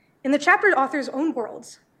 In the chapter author's own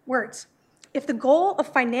words, if the goal of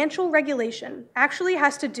financial regulation actually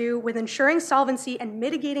has to do with ensuring solvency and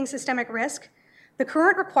mitigating systemic risk, the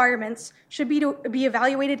current requirements should be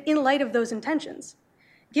evaluated in light of those intentions.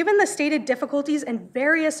 Given the stated difficulties and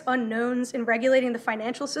various unknowns in regulating the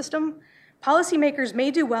financial system, policymakers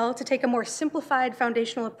may do well to take a more simplified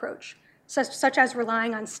foundational approach, such as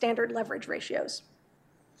relying on standard leverage ratios.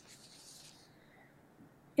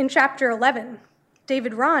 In Chapter 11,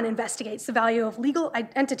 David Rahn investigates the value of legal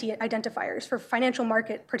entity identifiers for financial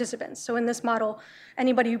market participants. So in this model,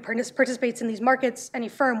 anybody who participates in these markets, any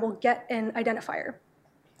firm will get an identifier.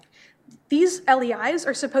 These LEIs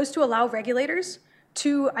are supposed to allow regulators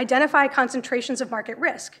to identify concentrations of market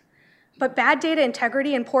risk. But bad data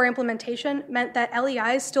integrity and poor implementation meant that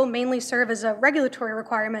LEIs still mainly serve as a regulatory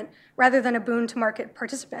requirement rather than a boon to market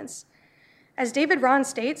participants. As David Rahn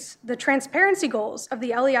states, the transparency goals of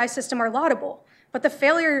the LEI system are laudable, but the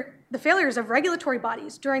failure The failures of regulatory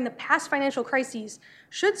bodies during the past financial crises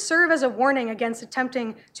should serve as a warning against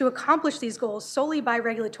attempting to accomplish these goals solely by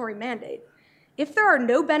regulatory mandate. If there are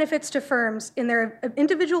no benefits to firms in their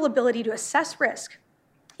individual ability to assess risk,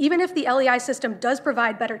 even if the LEI system does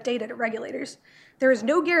provide better data to regulators, there is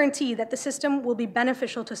no guarantee that the system will be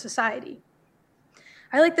beneficial to society.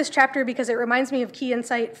 I like this chapter because it reminds me of key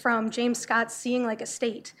insight from James Scott's Seeing Like a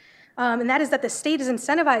State, and that is that the state is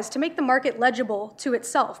incentivized to make the market legible to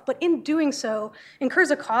itself, but in doing so, incurs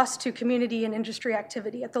a cost to community and industry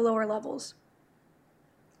activity at the lower levels.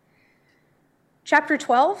 Chapter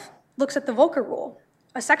 12 looks at the Volcker Rule,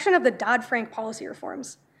 a section of the Dodd-Frank policy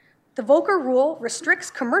reforms. The Volcker Rule restricts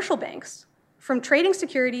commercial banks from trading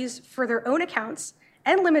securities for their own accounts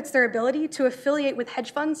and limits their ability to affiliate with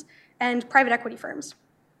hedge funds and private equity firms.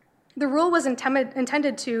 The rule was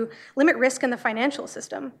intended to limit risk in the financial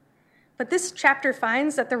system, but this chapter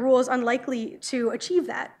finds that the rule is unlikely to achieve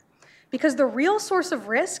that because the real source of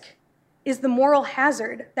risk is the moral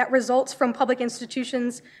hazard that results from public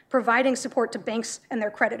institutions providing support to banks and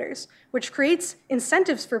their creditors, which creates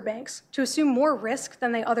incentives for banks to assume more risk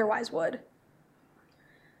than they otherwise would.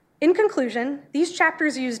 In conclusion, these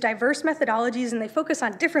chapters use diverse methodologies and they focus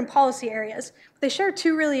on different policy areas, but they share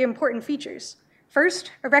two really important features.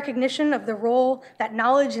 First, a recognition of the role that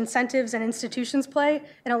knowledge, incentives, and institutions play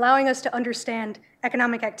in allowing us to understand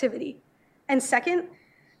economic activity. And second,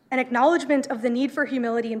 an acknowledgement of the need for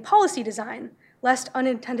humility in policy design, lest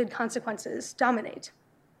unintended consequences dominate.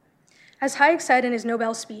 As Hayek said in his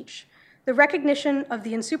Nobel speech, the recognition of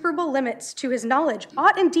the insuperable limits to his knowledge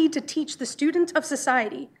ought indeed to teach the student of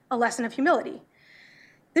society a lesson of humility.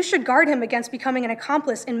 This should guard him against becoming an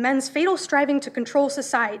accomplice in men's fatal striving to control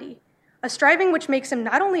society, a striving which makes him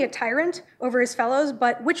not only a tyrant over his fellows,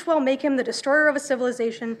 but which will make him the destroyer of a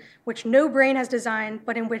civilization which no brain has designed,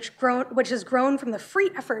 but in which has grown from the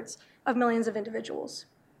free efforts of millions of individuals.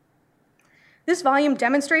 This volume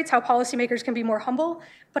demonstrates how policymakers can be more humble,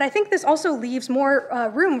 but I think this also leaves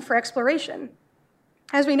more room for exploration.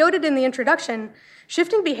 As we noted in the introduction,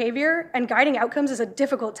 shifting behavior and guiding outcomes is a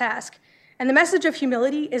difficult task, and the message of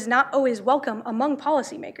humility is not always welcome among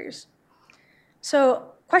policymakers.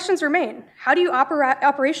 So, questions remain. How do you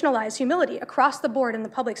operationalize humility across the board in the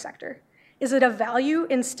public sector? Is it a value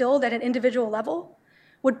instilled at an individual level?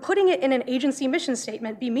 Would putting it in an agency mission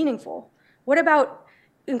statement be meaningful? What about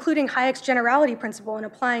including Hayek's generality principle and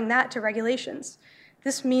applying that to regulations?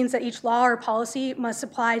 This means that each law or policy must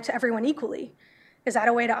apply to everyone equally. Is that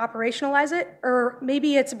a way to operationalize it? Or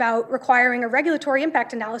maybe it's about requiring a regulatory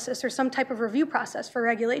impact analysis or some type of review process for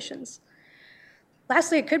regulations.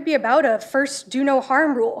 Lastly, it could be about a first do no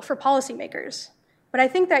harm rule for policymakers. But I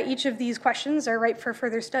think that each of these questions are ripe for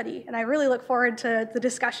further study, and I really look forward to the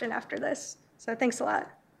discussion after this. So thanks a lot.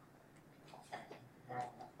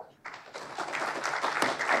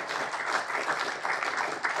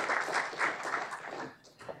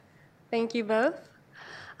 Thank you both.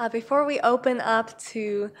 Before we open up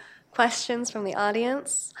to questions from the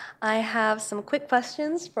audience, I have some quick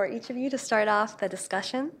questions for each of you to start off the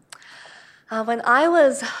discussion. When I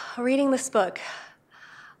was reading this book,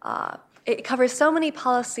 it covers so many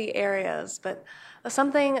policy areas, but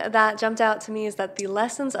something that jumped out to me is that the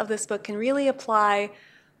lessons of this book can really apply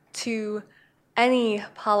to any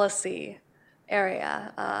policy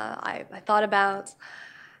area. I thought about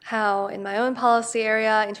how in my own policy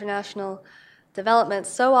area, international development,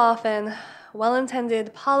 so often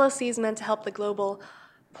well-intended policies meant to help the global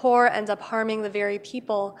poor end up harming the very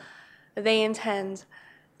people they intend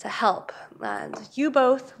to help. And you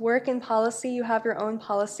both work in policy. You have your own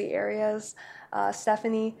policy areas.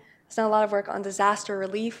 Stephanie has done a lot of work on disaster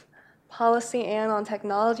relief policy and on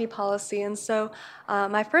technology policy. And so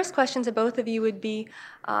my first question to both of you would be,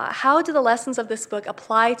 how do the lessons of this book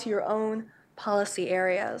apply to your own policy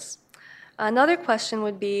areas? Another question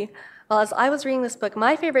would be, well, as I was reading this book,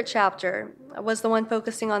 my favorite chapter was the one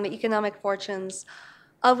focusing on the economic fortunes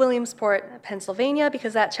of Williamsport, Pennsylvania,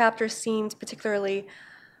 because that chapter seemed particularly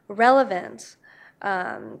relevant,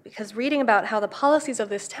 because reading about how the policies of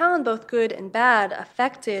this town, both good and bad,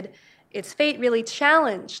 affected its fate really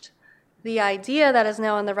challenged the idea that is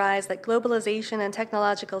now on the rise that globalization and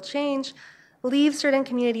technological change leave certain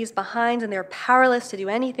communities behind and they're powerless to do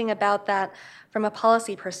anything about that from a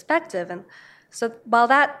policy perspective. And so while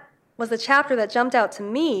that was the chapter that jumped out to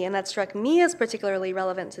me and that struck me as particularly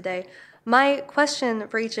relevant today, my question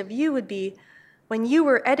for each of you would be, when you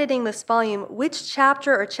were editing this volume, which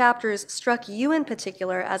chapter or chapters struck you in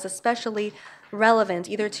particular as especially relevant,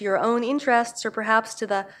 either to your own interests or perhaps to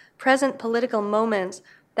the present political moment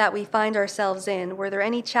that we find ourselves in? Were there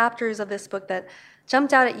any chapters of this book that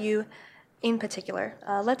jumped out at you in particular.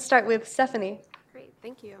 Let's start with Stephanie. Great,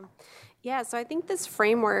 thank you. Yeah, so I think this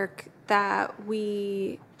framework that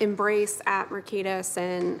we embrace at Mercatus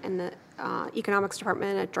and the economics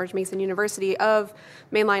department at George Mason University of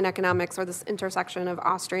mainline economics, or this intersection of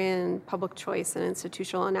Austrian public choice and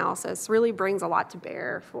institutional analysis, really brings a lot to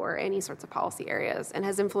bear for any sorts of policy areas and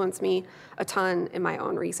has influenced me a ton in my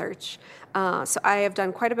own research. So I have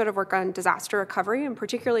done quite a bit of work on disaster recovery, and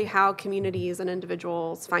particularly how communities and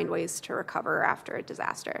individuals find ways to recover after a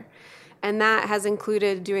disaster. And that has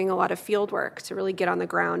included doing a lot of field work to really get on the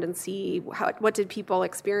ground and see what did people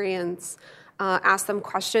experience, ask them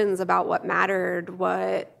questions about what mattered,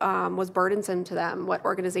 what was burdensome to them, what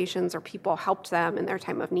organizations or people helped them in their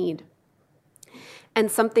time of need. And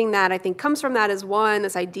something that I think comes from that is, one,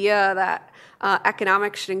 this idea that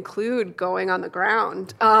economics should include going on the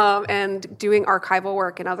ground and doing archival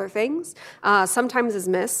work and other things, sometimes is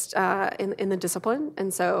missed in the discipline.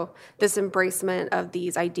 And so this embracement of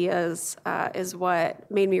these ideas is what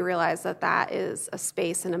made me realize that that is a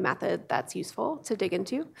space and a method that's useful to dig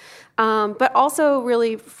into. But also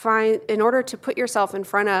really find, in order to put yourself in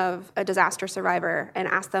front of a disaster survivor and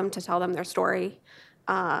ask them to tell them their story,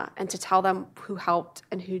 and to tell them who helped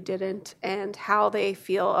and who didn't and how they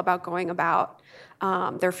feel about going about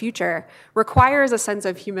their future, requires a sense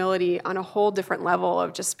of humility on a whole different level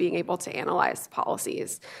of just being able to analyze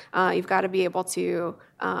policies. You've got to be able to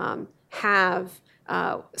have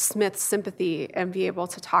Smith's sympathy and be able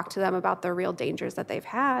to talk to them about the real dangers that they've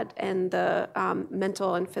had and the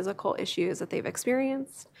mental and physical issues that they've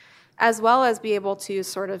experienced, as well as be able to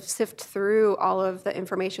sort of sift through all of the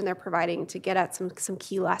information they're providing to get at some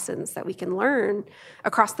key lessons that we can learn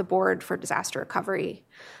across the board for disaster recovery.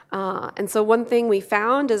 And so one thing we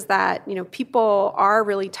found is that, people are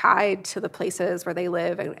really tied to the places where they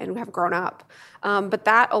live and have grown up. But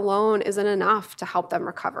that alone isn't enough to help them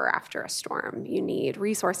recover after a storm. You need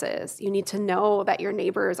resources. You need to know that your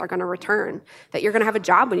neighbors are going to return, that you're going to have a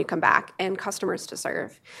job when you come back, and customers to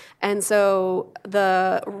serve. And so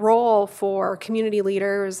the role for community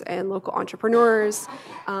leaders and local entrepreneurs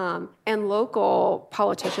and local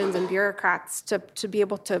politicians and bureaucrats to be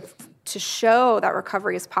able to show that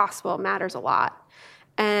recovery is possible matters a lot,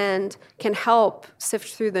 and can help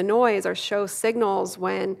sift through the noise or show signals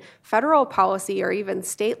when federal policy or even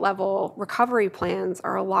state-level recovery plans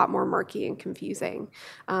are a lot more murky and confusing.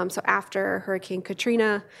 So after Hurricane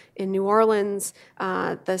Katrina in New Orleans,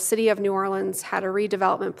 the city of New Orleans had a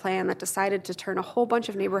redevelopment plan that decided to turn a whole bunch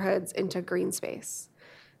of neighborhoods into green space.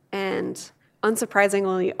 And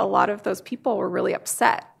unsurprisingly, a lot of those people were really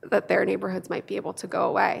upset that their neighborhoods might be able to go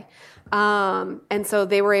away. And so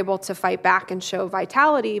they were able to fight back and show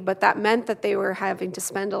vitality, but that meant that they were having to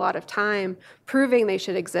spend a lot of time proving they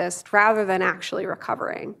should exist rather than actually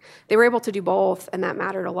recovering. They were able to do both, and that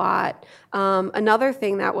mattered a lot. Another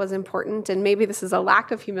thing that was important, and maybe this is a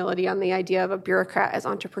lack of humility on the idea of a bureaucrat as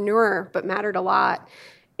entrepreneur, but mattered a lot,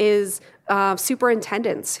 is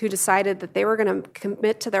superintendents who decided that they were going to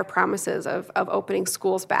commit to their promises of opening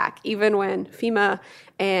schools back, even when FEMA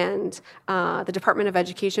and the Department of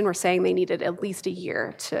Education were saying they needed at least a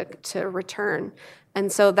year to return.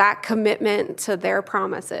 And so that commitment to their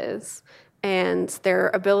promises and their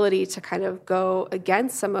ability to kind of go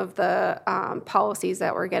against some of the policies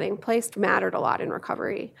that were getting placed mattered a lot in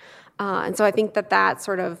recovery. And so I think that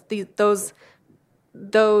sort of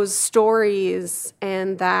those stories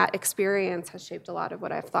and that experience has shaped a lot of what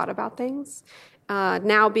I've thought about things.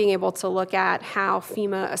 Now being able to look at how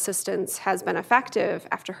FEMA assistance has been effective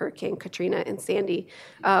after Hurricane Katrina and Sandy,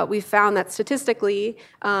 we've found that statistically,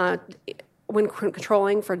 when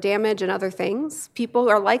controlling for damage and other things, people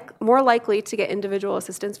are more likely to get individual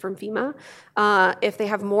assistance from FEMA if they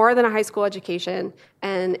have more than a high school education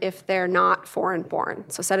and if they're not foreign-born.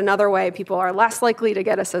 So said another way, people are less likely to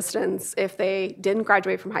get assistance if they didn't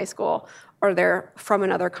graduate from high school or they're from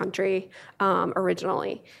another country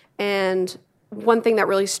originally. And one thing that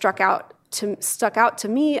really stuck out to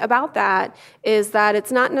me about that is that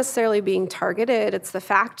it's not necessarily being targeted. It's the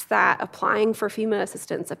fact that applying for FEMA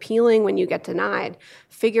assistance, appealing when you get denied,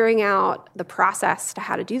 figuring out the process to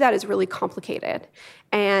how to do that is really complicated.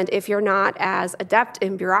 And if you're not as adept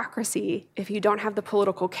in bureaucracy, if you don't have the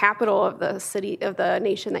political capital of the city, of the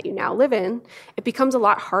nation that you now live in, it becomes a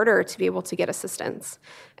lot harder to be able to get assistance.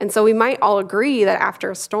 And so we might all agree that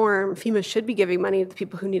after a storm, FEMA should be giving money to the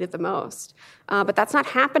people who need it the most. But that's not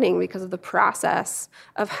happening because of the process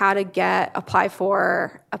of how to apply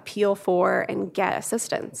for, appeal for, and get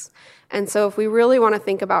assistance. And so if we really want to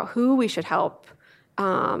think about who we should help,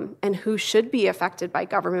 and who should be affected by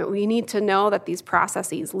government, we need to know that these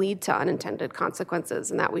processes lead to unintended consequences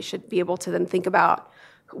and that we should be able to then think about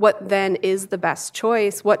what then is the best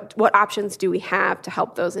choice? What options do we have to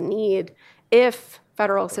help those in need if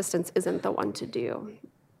federal assistance isn't the one to do?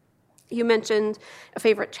 You mentioned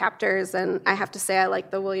favorite chapters, and I have to say I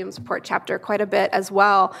like the Williams Report chapter quite a bit as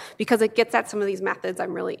well, because it gets at some of these methods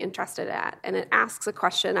I'm really interested at, and it asks a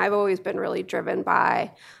question I've always been really driven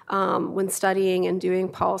by when studying and doing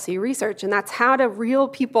policy research, and that's how do real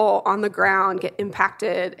people on the ground get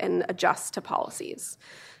impacted and adjust to policies.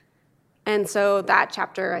 And so that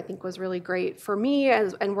chapter, I think, was really great for me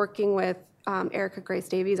and working with Erica Grace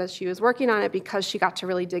Davies as she was working on it, because she got to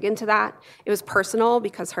really dig into that. It was personal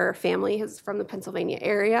because her family is from the Pennsylvania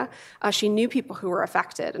area. She knew people who were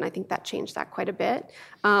affected, and I think that changed that quite a bit.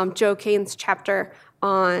 Joe Kane's chapter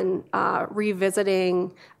on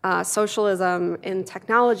revisiting socialism in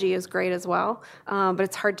technology is great as well, but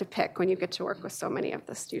it's hard to pick when you get to work with so many of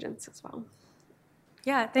the students as well.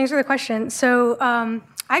 Yeah, thanks for the question. So I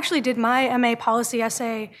actually did my MA policy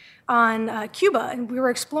essay on Cuba, and we were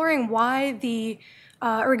exploring why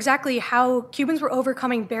or exactly how Cubans were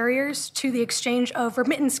overcoming barriers to the exchange of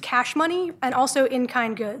remittance cash money and also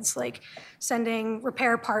in-kind goods, like sending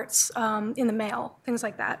repair parts in the mail, things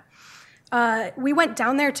like that. We went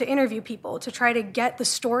down there to interview people to try to get the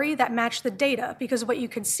story that matched the data, because what you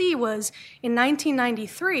could see was in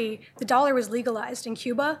 1993, the dollar was legalized in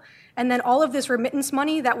Cuba, and then all of this remittance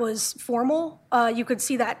money that was formal, you could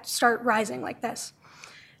see that start rising like this.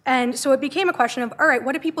 And so it became a question of, all right,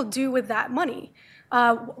 what do people do with that money?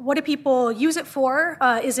 What do people use it for?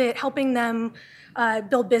 Is it helping them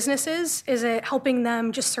build businesses? Is it helping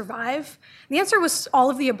them just survive? And the answer was all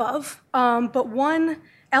of the above, but one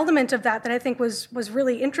element of that I think was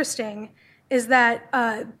really interesting is that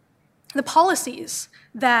the policies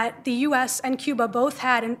that the US and Cuba both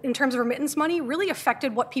had in terms of remittance money really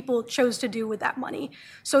affected what people chose to do with that money.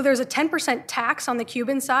 So there's a 10% tax on the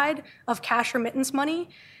Cuban side of cash remittance money.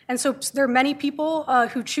 And so there are many people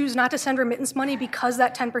who choose not to send remittance money because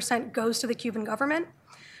that 10% goes to the Cuban government.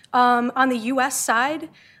 On the US side,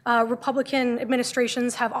 Republican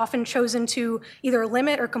administrations have often chosen to either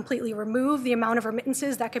limit or completely remove the amount of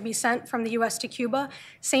remittances that could be sent from the US to Cuba.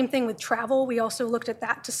 Same thing with travel. We also looked at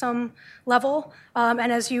that to some level.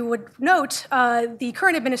 And as you would note, the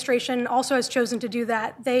current administration also has chosen to do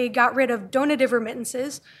that. They got rid of donative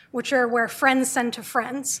remittances, which are where friends send to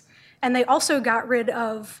friends. And they also got rid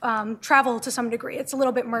of travel to some degree. It's a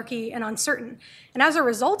little bit murky and uncertain. And as a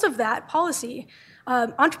result of that policy,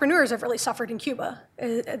 entrepreneurs have really suffered in Cuba.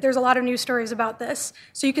 There's a lot of news stories about this.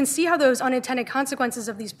 So you can see how those unintended consequences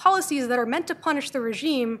of these policies that are meant to punish the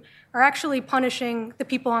regime are actually punishing the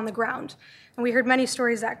people on the ground. And we heard many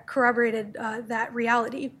stories that corroborated that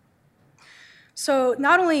reality. So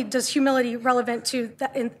not only does humility relevant to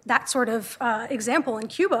that sort of example in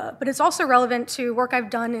Cuba, but it's also relevant to work I've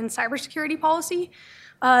done in cybersecurity policy.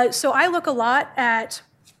 So I look a lot at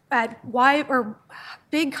why, or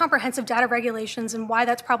big comprehensive data regulations, and why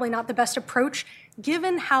that's probably not the best approach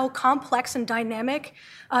given how complex and dynamic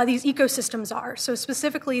these ecosystems are. So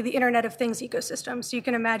specifically the Internet of Things ecosystem. So you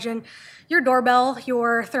can imagine your doorbell,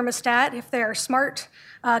 your thermostat, if they're smart,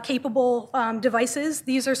 capable devices.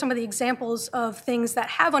 These are some of the examples of things that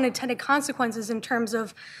have unintended consequences in terms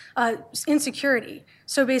of insecurity.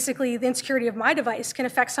 So basically, the insecurity of my device can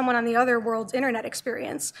affect someone on the other world's internet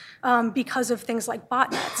experience because of things like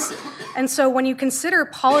botnets. And so when you consider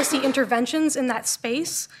policy interventions in that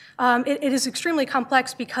space, it is extremely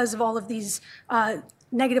complex because of all of these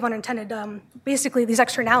negative unintended, basically these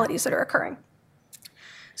externalities that are occurring.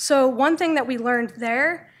 So one thing that we learned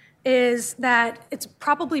there is that it's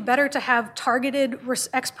probably better to have targeted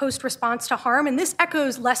ex post response to harm. And this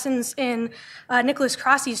echoes lessons in Nicholas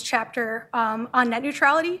Crossey's chapter on net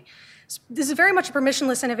neutrality. This is very much a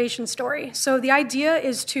permissionless innovation story. So the idea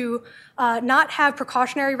is to not have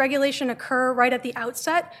precautionary regulation occur right at the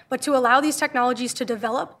outset, but to allow these technologies to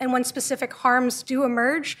develop, and when specific harms do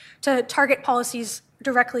emerge, to target policies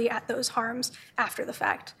directly at those harms after the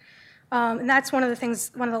fact. And that's one of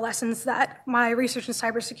the lessons that my research in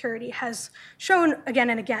cybersecurity has shown again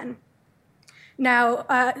and again.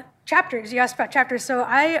 Now, chapters, you asked about chapters. So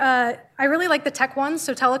I really like the tech ones,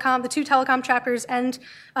 so the two telecom chapters, and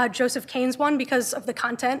Joseph Kane's one because of the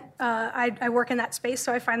content. I work in that space,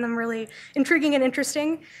 so I find them really intriguing and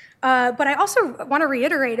interesting. But I also want to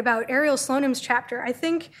reiterate about Ariel Sloanim's chapter. I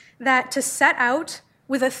think that to set out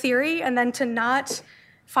with a theory and then to not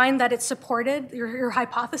find that it's supported, your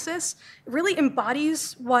hypothesis, really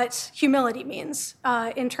embodies what humility means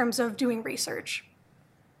in terms of doing research.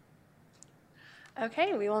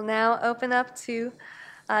 Okay, we will now open up to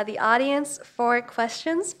the audience for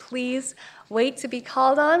questions. Please wait to be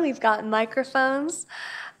called on. We've got microphones.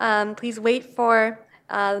 Please wait for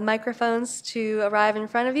microphones to arrive in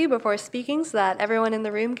front of you before speaking so that everyone in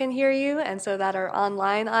the room can hear you and so that our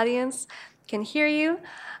online audience can hear you.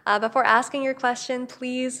 Before asking your question,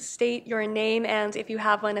 please state your name and if you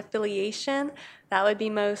have an affiliation, that would be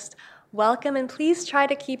most welcome. And please try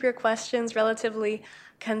to keep your questions relatively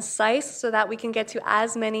concise so that we can get to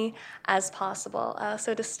as many as possible.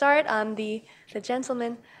 So to start, the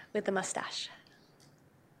gentleman with the mustache.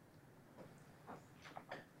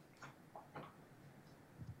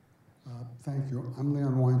 Thank you. I'm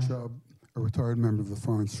Leon Weintraub, a retired member of the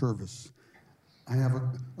Foreign Service. I have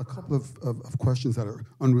a couple of questions that are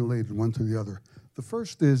unrelated, one to the other. The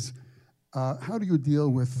first is, how do you deal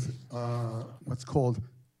with what's called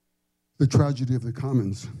the tragedy of the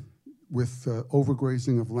commons, with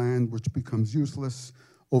overgrazing of land which becomes useless,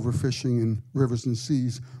 overfishing in rivers and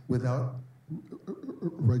seas without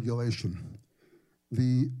regulation?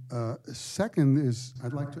 The second is,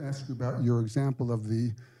 I'd like to ask you about your example of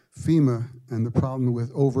the FEMA and the problem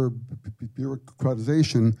with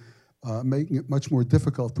over-bureaucratization, making it much more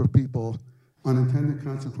difficult for people, unintended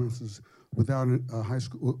consequences, without a high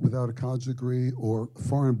school, without a college degree or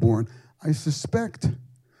foreign-born. I suspect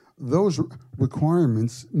those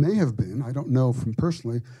requirements may have been, I don't know from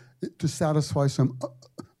personally, to satisfy some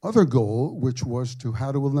other goal, which was to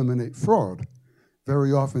how to eliminate fraud.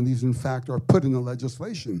 Very often these, in fact, are put in the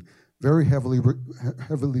legislation, very heavily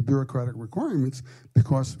bureaucratic requirements,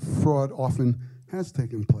 because fraud often has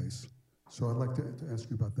taken place. So I'd like to ask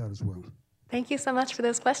you about that as well. Thank you so much for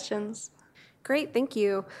those questions. Great, thank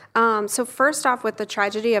you. So first off, with the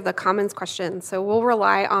tragedy of the commons question, so we'll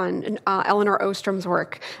rely on Elinor Ostrom's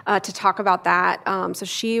work to talk about that. So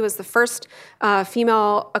she was the first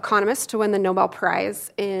female economist to win the Nobel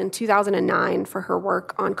Prize in 2009 for her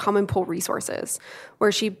work on common pool resources,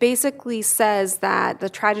 where she basically says that the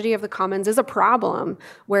tragedy of the commons is a problem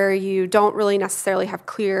where you don't really necessarily have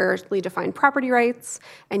clearly defined property rights,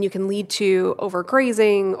 and you can lead to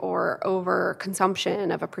overgrazing or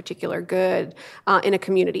overconsumption of a particular good in a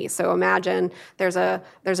community. So imagine there's a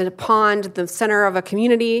pond at the center of a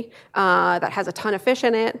community that has a ton of fish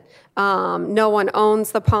in it. No one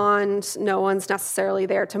owns the pond. No one's necessarily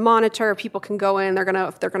there to monitor. People can go in. They're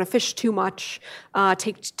gonna fish too much,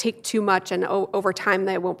 take too much, and over time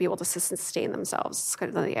they won't be able to sustain themselves. It's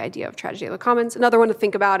kind of the idea of tragedy of the commons. Another one to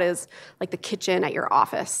think about is like the kitchen at your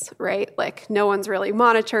office, right? Like no one's really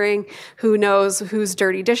monitoring. Who knows whose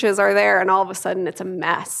dirty dishes are there? And all of a sudden it's a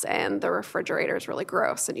mess, and the refrigerator is really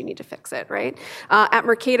gross, and you need to fix it, right? At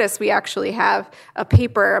Mercatus, we actually have a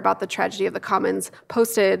paper about the tragedy of the commons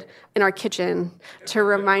posted in our kitchen to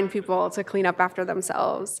remind people to clean up after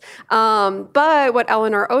themselves. But what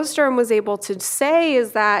Elinor Ostrom was able to say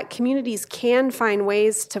is that communities can find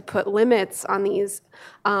ways to put limits on these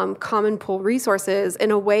common pool resources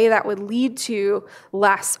in a way that would lead to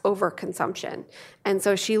less overconsumption. And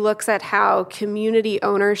so she looks at how community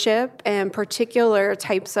ownership and particular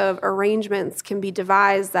types of arrangements can be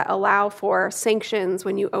devised that allow for sanctions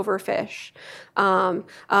when you overfish,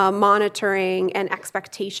 monitoring and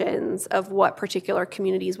expectations of what particular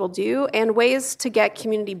communities will do, and ways to get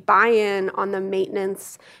community buy-in on the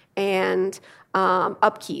maintenance and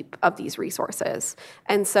upkeep of these resources.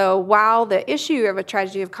 And so while the issue of a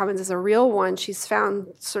tragedy of commons is a real one, she's found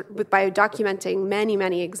by documenting many,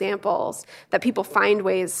 many examples that people find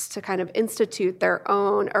ways to kind of institute their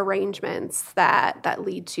own arrangements that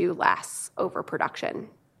lead to less overproduction.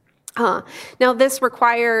 Now, this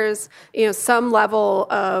requires, some level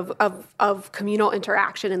of communal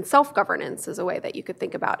interaction and self-governance is a way that you could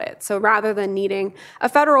think about it. So rather than needing a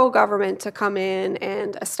federal government to come in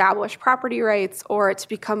and establish property rights, or it to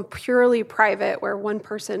become purely private where one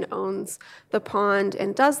person owns the pond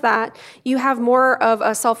and does that, you have more of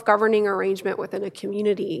a self-governing arrangement within a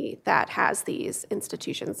community that has these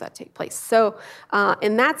institutions that take place. So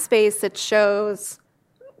in that space, it shows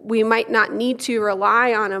we might not need to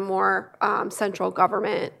rely on a more central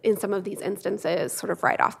government in some of these instances sort of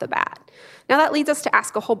right off the bat. Now that leads us to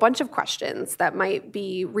ask a whole bunch of questions that might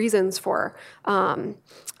be reasons for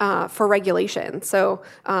regulation. So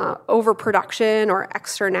overproduction or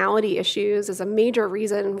externality issues is a major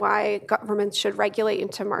reason why governments should regulate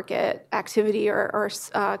into market activity or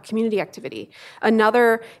community activity.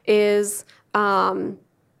 Another is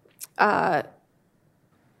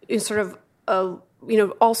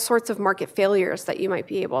all sorts of market failures that you might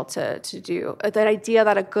be able to do. That idea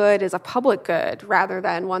that a good is a public good rather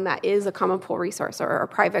than one that is a common pool resource or a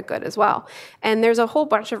private good as well. And there's a whole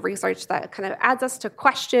bunch of research that kind of adds us to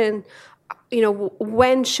question,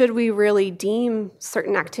 when should we really deem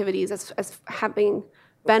certain activities as having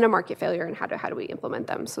been a market failure, and how do we implement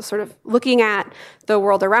them? So sort of looking at the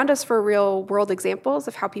world around us for real world examples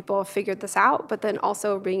of how people have figured this out, but then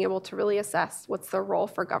also being able to really assess what's the role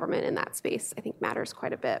for government in that space, I think matters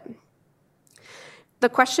quite a bit. The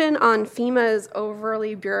question on FEMA's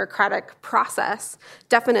overly bureaucratic process,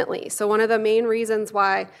 definitely. So one of the main reasons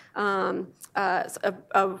why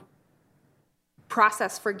a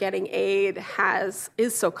process for getting aid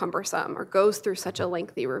is so cumbersome or goes through such a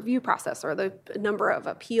lengthy review process, or the number of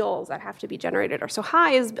appeals that have to be generated are so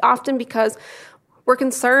high, is often because we're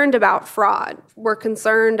concerned about fraud. We're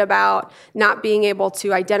concerned about not being able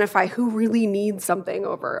to identify who really needs something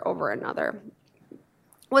over another.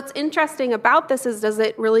 What's interesting about this is, does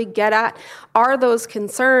it really get at, are those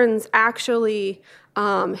concerns actually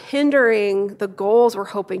hindering the goals we're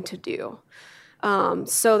hoping to do?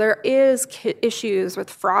 So there is issues with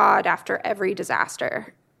fraud after every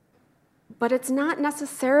disaster. But it's not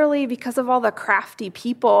necessarily because of all the crafty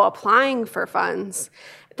people applying for funds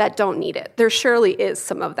that don't need it. There surely is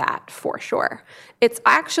some of that, for sure. It's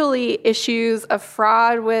actually issues of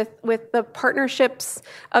fraud with the partnerships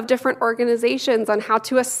of different organizations on how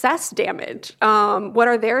to assess damage. What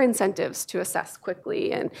are their incentives to assess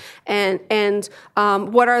quickly? And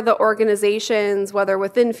what are the organizations, whether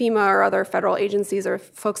within FEMA or other federal agencies or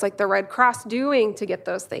folks like the Red Cross, doing to get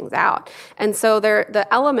those things out? And so the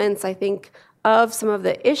elements, I think, of some of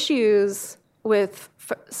the issues with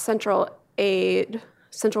central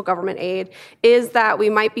government aid is that we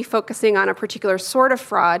might be focusing on a particular sort of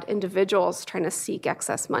fraud, individuals trying to seek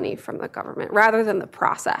excess money from the government, rather than the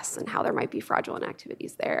process and how there might be fraudulent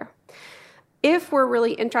activities there. If we're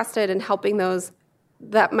really interested in helping those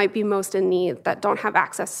that might be most in need, that don't have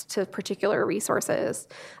access to particular resources,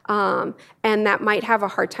 and that might have a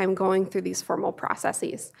hard time going through these formal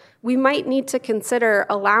processes, we might need to consider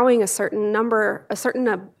allowing a certain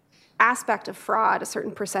aspect of fraud, a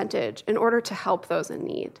certain percentage, in order to help those in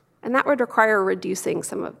need. And that would require reducing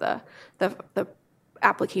some of the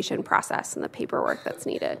application process and the paperwork that's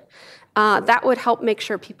needed. That would help make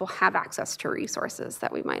sure people have access to resources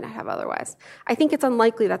that we might not have otherwise. I think it's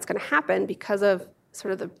unlikely that's going to happen because of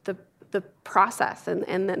sort of the process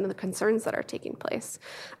and then the concerns that are taking place.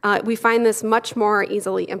 We find this much more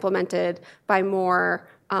easily implemented by more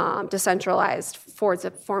decentralized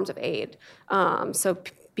forms of aid. So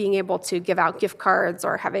being able to give out gift cards,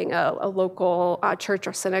 or having a local church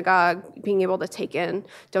or synagogue being able to take in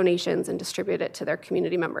donations and distribute it to their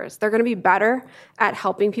community members. They're going to be better at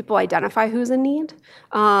helping people identify who's in need,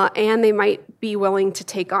 and they might be willing to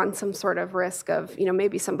take on some sort of risk of,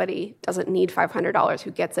 maybe somebody doesn't need $500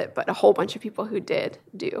 who gets it, but a whole bunch of people who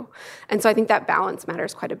do. And so I think that balance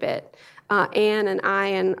matters quite a bit. Anne and I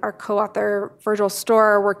and our co-author Virgil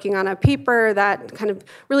Storr are working on a paper that kind of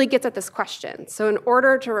really gets at this question. So in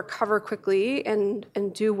order to recover quickly and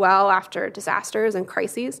do well after disasters and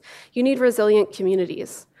crises, you need resilient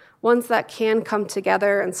communities, ones that can come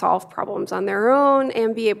together and solve problems on their own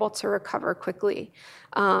and be able to recover quickly.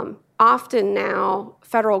 Often now,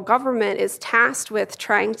 federal government is tasked with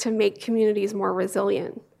trying to make communities more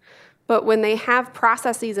resilient. But when they have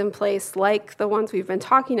processes in place like the ones we've been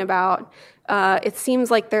talking about, it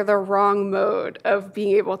seems like they're the wrong mode of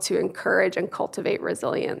being able to encourage and cultivate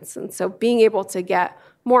resilience. And so being able to get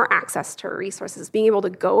more access to resources, being able to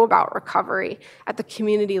go about recovery at the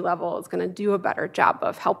community level is going to do a better job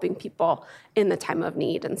of helping people in the time of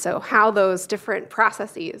need. And so how those different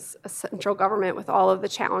processes, a central government with all of the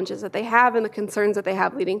challenges that they have and the concerns that they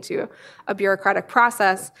have leading to a bureaucratic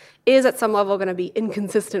process, is at some level going to be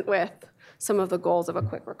inconsistent with some of the goals of a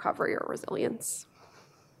quick recovery or resilience.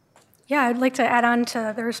 Yeah, I'd like to add on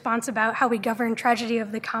to the response about how we govern tragedy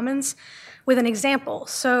of the commons with an example.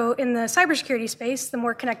 So in the cybersecurity space, the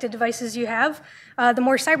more connected devices you have, the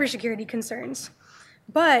more cybersecurity concerns.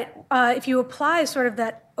 But if you apply sort of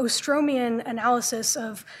that Ostromian analysis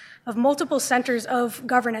of multiple centers of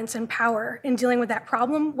governance and power in dealing with that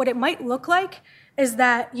problem, what it might look like is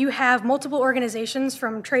that you have multiple organizations,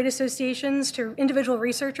 from trade associations to individual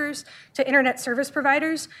researchers to internet service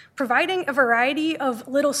providers, providing a variety of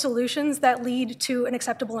little solutions that lead to an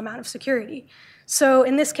acceptable amount of security. So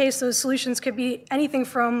in this case, those solutions could be anything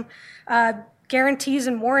from guarantees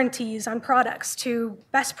and warranties on products to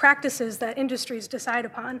best practices that industries decide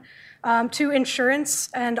upon, to insurance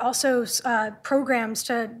and also programs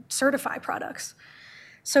to certify products.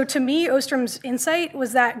 So to me, Ostrom's insight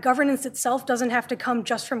was that governance itself doesn't have to come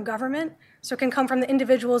just from government, so it can come from the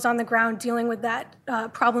individuals on the ground dealing with that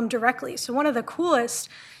problem directly. So one of the coolest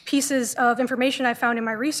pieces of information I found in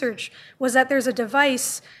my research was that there's a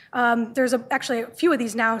device There's actually a few of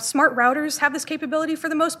these now. Smart routers have this capability for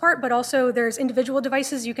the most part, but also there's individual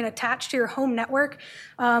devices you can attach to your home network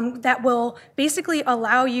that will basically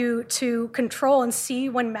allow you to control and see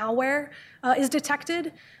when malware is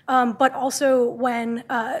detected, but also when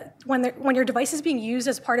your device is being used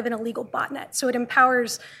as part of an illegal botnet. So it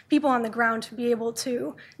empowers people on the ground to be able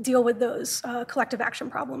to deal with those collective action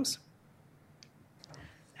problems.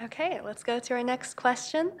 Okay, let's go to our next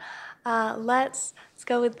question. Let's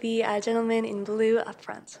go with the gentleman in blue up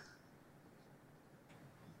front.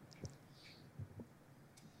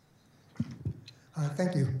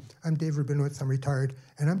 Thank you. I'm Dave Rabinowitz. I'm retired.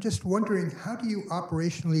 And I'm just wondering, how do you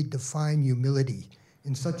operationally define humility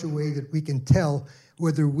in such a way that we can tell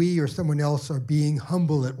whether we or someone else are being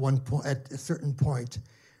humble at a certain point,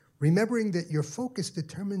 remembering that your focus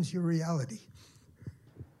determines your reality?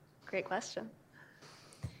 Great question.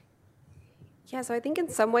 Yeah, so I think in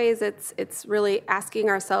some ways it's really asking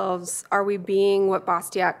ourselves, are we being what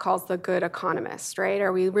Bastiat calls the good economist, right?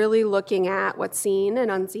 Are we really looking at what's seen and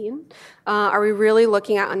unseen? Are we really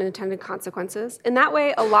looking at unintended consequences? In that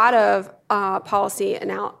way, a lot of policy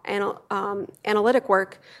analytic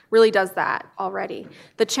work really does that already.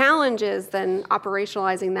 The challenge is then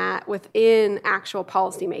operationalizing that within actual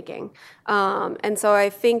policymaking. And so I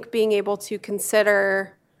think being able to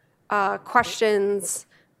consider questions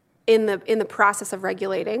in the process of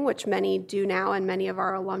regulating, which many do now, and many of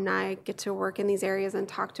our alumni get to work in these areas and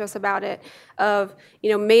talk to us about it, of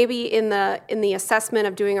maybe in the assessment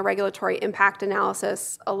of doing a regulatory impact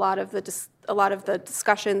analysis, a lot of the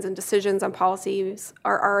discussions and decisions on policies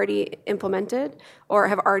are already implemented or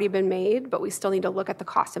have already been made, but we still need to look at the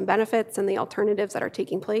costs and benefits and the alternatives that are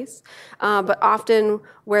taking place. But often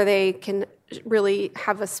where they can really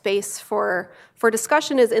have a space for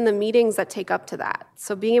discussion is in the meetings that take up to that.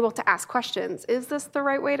 So being able to ask questions, is this the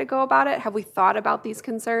right way to go about it? Have we thought about these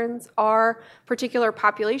concerns? Are particular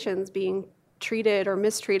populations being treated or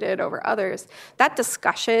mistreated over others? That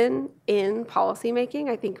discussion in policymaking,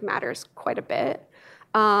 I think, matters quite a bit.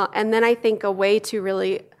 And then I think a way to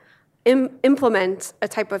really implement a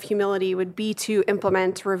type of humility would be to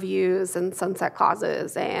implement reviews and sunset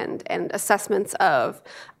clauses and assessments of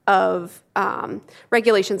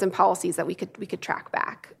regulations and policies that we could track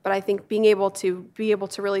back. But I think being able to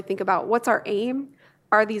really think about what's our aim.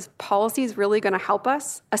 Are these policies really going to help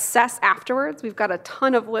us assess afterwards? We've got a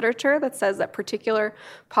ton of literature that says that particular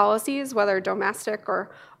policies, whether domestic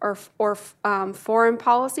or foreign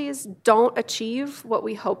policies, don't achieve what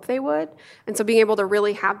we hope they would. And so being able to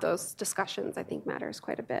really have those discussions, I think, matters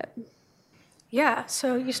quite a bit. Yeah,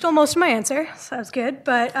 so you stole most of my answer, so that was good.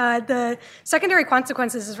 But the secondary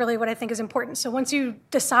consequences is really what I think is important. So once you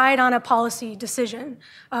decide on a policy decision,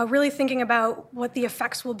 really thinking about what the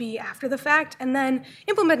effects will be after the fact, and then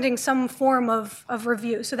implementing some form of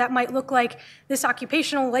review. So that might look like this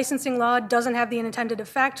occupational licensing law doesn't have the intended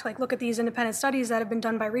effect. Like, look at these independent studies that have been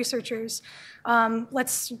done by researchers.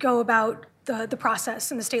 Let's go about the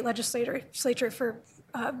process in the state legislature for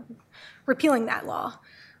repealing that law.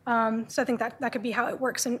 So I think that could be how it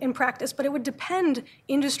works in practice, but it would depend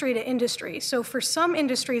industry to industry. So for some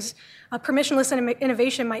industries, permissionless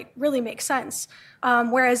innovation might really make sense.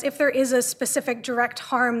 Whereas if there is a specific direct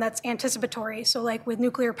harm that's anticipatory, so like with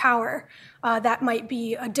nuclear power, that might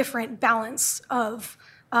be a different balance of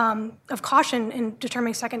caution in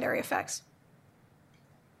determining secondary effects.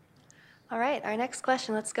 All right, our next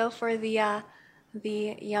question. Let's go for the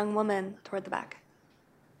young woman toward the back.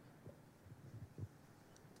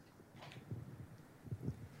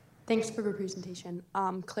 Thanks for your presentation.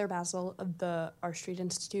 Claire Basil of the R Street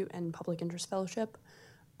Institute and Public Interest Fellowship.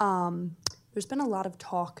 There's been a lot of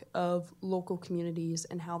talk of local communities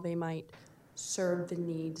and how they might serve the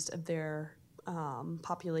needs of their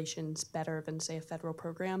populations better than, say, a federal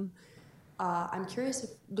program. I'm curious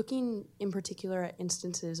if, looking in particular at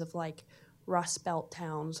instances of like Rust Belt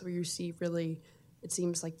towns where you see really, it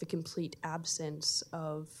seems like the complete absence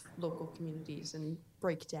of local communities and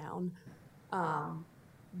breakdown,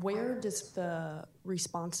 where does the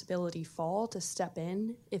responsibility fall to step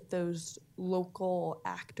in if those local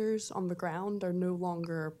actors on the ground are no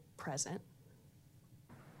longer present?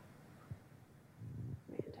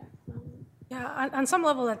 Yeah, on some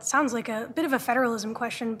level that sounds like a bit of a federalism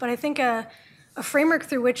question, but I think a framework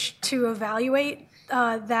through which to evaluate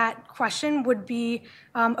that question would be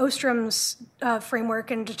Ostrom's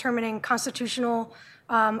framework in determining constitutional,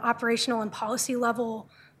 operational, and policy level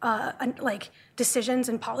like decisions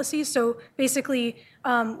and policies. So basically,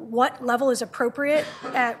 what level is appropriate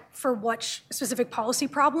for what specific policy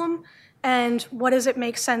problem, and what does it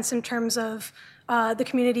make sense in terms of the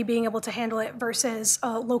community being able to handle it versus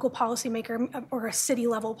a local policymaker or a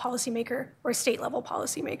city-level policymaker or a state-level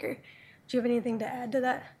policymaker. Do you have anything to add to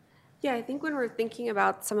that? Yeah, I think when we're thinking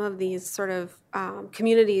about some of these sort of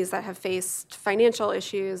communities that have faced financial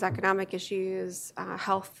issues, economic issues,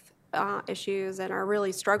 health issues, and are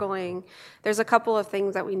really struggling, there's a couple of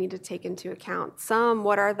things that we need to take into account.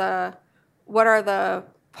 What are the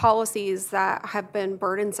policies that have been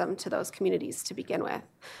burdensome to those communities to begin with?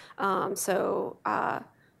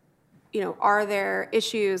 Are there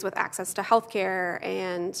issues with access to healthcare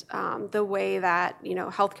and the way that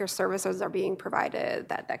healthcare services are being provided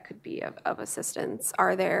that could be of assistance?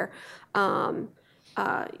 Are there sort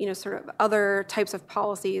of other types of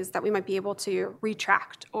policies that we might be able to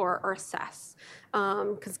retract or assess?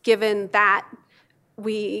 Because given that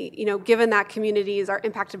communities are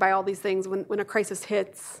impacted by all these things, when a crisis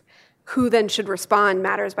hits, who then should respond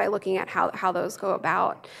matters by looking at how those go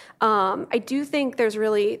about. I do think there's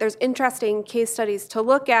interesting case studies to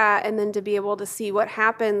look at, and then to be able to see what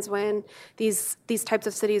happens when these types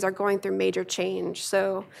of cities are going through major change.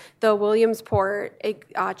 So the Williamsport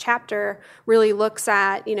chapter really looks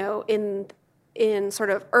at, in sort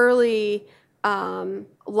of early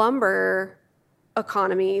lumber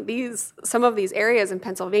economy, some of these areas in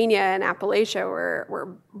Pennsylvania and Appalachia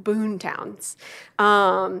were boom towns,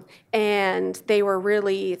 and they were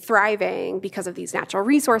really thriving because of these natural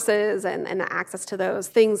resources and the access to those.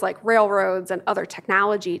 Things like railroads and other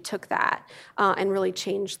technology took that and really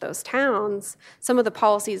changed those towns. Some of the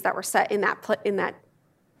policies that were set in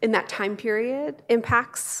that time period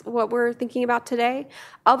impacts what we're thinking about today.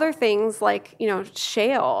 Other things like,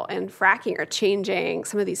 shale and fracking are changing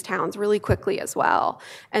some of these towns really quickly as well.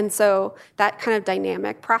 And so that kind of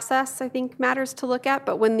dynamic process, I think, matters to look at.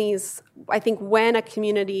 But when a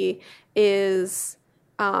community is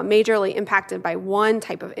majorly impacted by one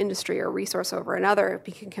type of industry or resource over another,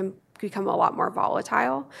 it can become a lot more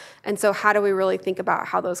volatile. And so how do we really think about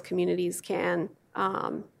how those communities can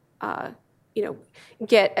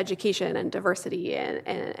get education and diversity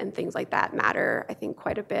and things like that matter, I think,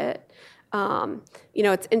 quite a bit.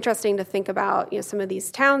 It's interesting to think about, some of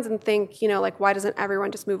these towns and think, why doesn't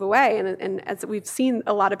everyone just move away? And as we've seen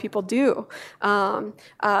a lot of people do.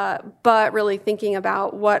 But really thinking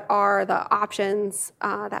about what are the options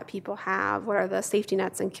that people have, what are the safety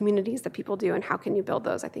nets and communities that people do, and how can you build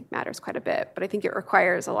those, I think matters quite a bit. But I think it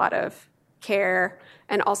requires a lot of care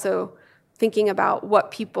and also thinking about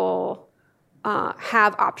what people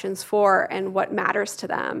have options for and what matters to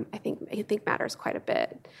them, I think matters quite a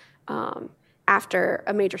bit. After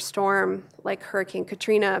a major storm like Hurricane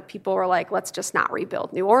Katrina, people were like, let's just not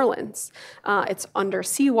rebuild New Orleans. It's under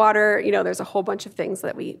seawater. There's a whole bunch of things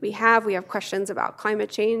that we have. We have questions about climate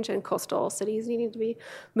change and coastal cities needing to be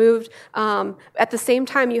moved. At the same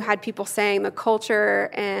time, you had people saying the culture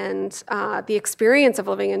and the experience of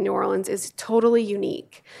living in New Orleans is totally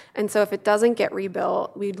unique. And so if it doesn't get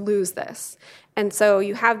rebuilt, we'd lose this. And so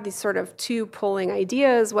you have these sort of two pulling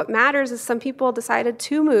ideas. What matters is some people decided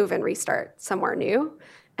to move and restart somewhere new,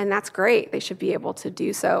 and that's great. They should be able to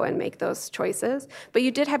do so and make those choices. But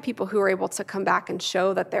you did have people who were able to come back and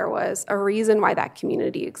show that there was a reason why that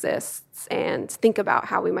community exists, and think about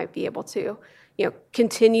how we might be able to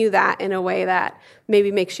continue that in a way that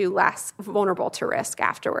maybe makes you less vulnerable to risk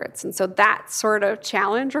afterwards. And so that sort of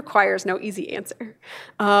challenge requires no easy answer.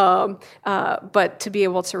 But to be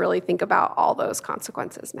able to really think about all those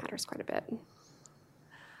consequences matters quite a bit.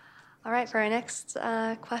 All right, for our next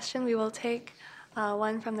question, we will take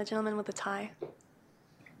one from the gentleman with the tie.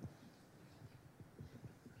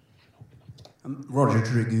 Roger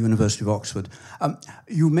Drigg, University of Oxford.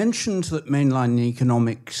 You mentioned that mainline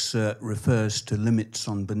economics refers to limits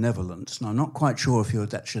on benevolence. Now, I'm not quite sure if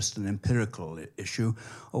that's just an empirical issue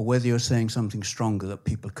or whether you're saying something stronger, that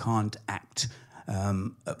people can't act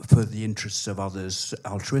for the interests of others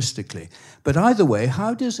altruistically. But either way,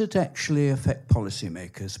 how does it actually affect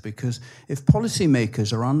policymakers? Because if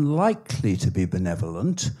policymakers are unlikely to be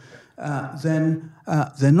benevolent, then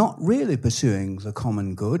they're not really pursuing the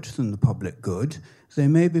common good and the public good. They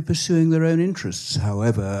may be pursuing their own interests,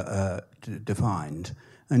 however defined.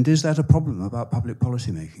 And is that a problem about public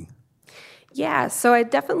policy making? Yeah, so I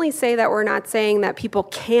definitely say that we're not saying that people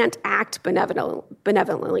can't act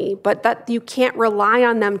benevolently, but that you can't rely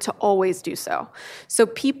on them to always do so.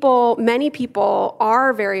 So many people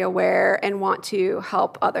are very aware and want to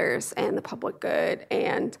help others and the public good,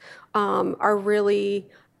 and are really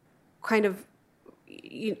kind of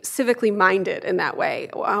civically minded in that way.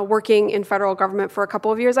 Working in federal government for a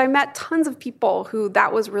couple of years, I met tons of people who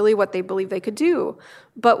that was really what they believed they could do.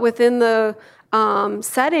 But within the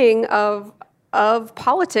setting of of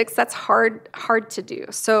politics, that's hard to do.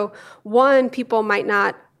 So one, people might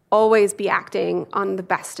not always be acting on the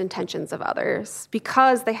best intentions of others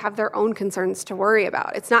because they have their own concerns to worry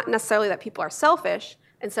about. It's not necessarily that people are selfish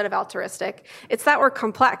instead of altruistic. It's that we're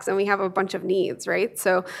complex and we have a bunch of needs, right?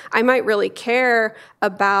 So I might really care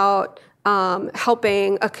about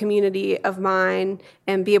helping a community of mine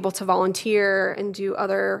and be able to volunteer and do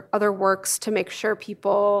other works to make sure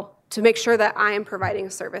that I am providing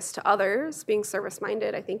a service to others. Being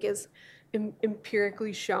service-minded, I think, is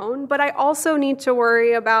empirically shown. But I also need to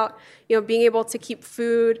worry about, being able to keep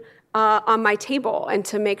food on my table and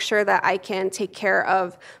to make sure that I can take care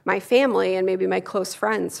of my family and maybe my close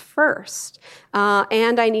friends first.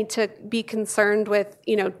 And I need to be concerned with,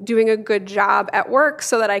 doing a good job at work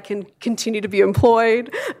so that I can continue to be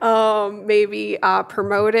employed, maybe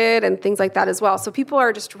promoted and things like that as well. So people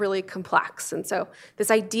are just really complex. And so this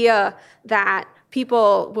idea that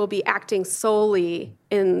people will be acting solely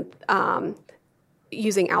in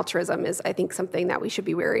using altruism is, I think, something that we should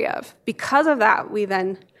be wary of. Because of that, we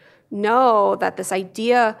then know that this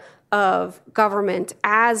idea of government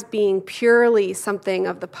as being purely something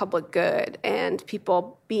of the public good and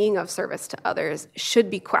people being of service to others should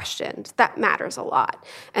be questioned. That matters a lot.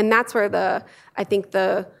 And that's where I think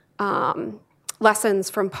the lessons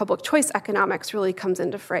from public choice economics really comes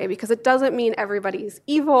into fray, because it doesn't mean everybody's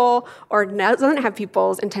evil or doesn't have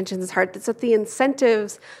people's intentions at heart. It's that the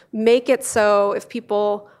incentives make it so if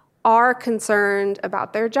people are concerned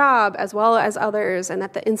about their job as well as others, and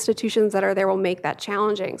that the institutions that are there will make that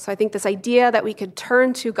challenging. So I think this idea that we could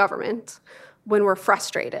turn to government when we're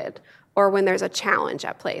frustrated or when there's a challenge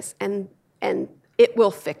at place and it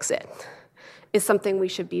will fix it is something we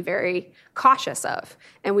should be very cautious of.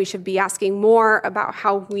 And we should be asking more about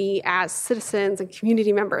how we as citizens and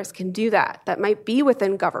community members can do that. That might be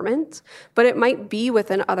within government, but it might be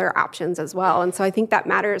within other options as well. And so I think that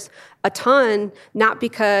matters a ton, not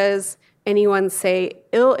because anyone's, say,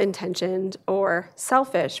 ill-intentioned or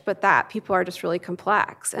selfish, but that people are just really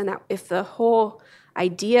complex. And that if the whole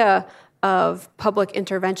idea of public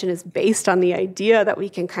intervention is based on the idea that we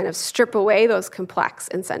can kind of strip away those complex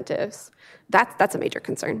incentives, that's a major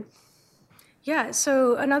concern. Yeah,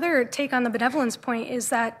 so another take on the benevolence point is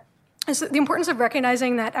the importance of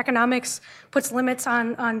recognizing that economics puts limits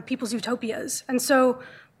on people's utopias. And so,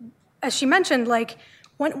 as she mentioned,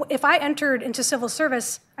 if I entered into civil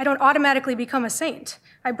service, I don't automatically become a saint.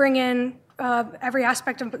 I bring in every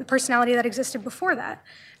aspect of the personality that existed before that,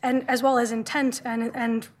 and as well as intent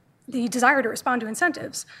and the desire to respond to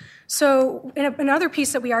incentives. So in another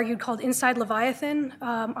piece that we argued called Inside Leviathan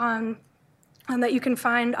that you can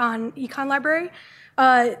find on Econ Library,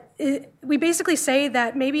 we basically say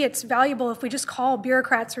that maybe it's valuable if we just call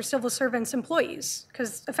bureaucrats or civil servants employees,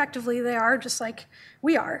 because effectively they are just like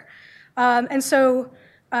we are. And so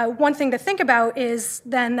one thing to think about is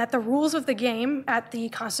then that the rules of the game at the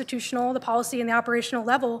constitutional, the policy, and the operational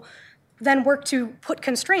level then work to put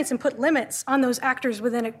constraints and put limits on those actors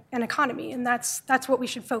within an economy. And that's what we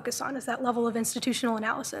should focus on, is that level of institutional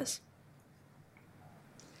analysis.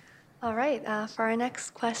 All right, for our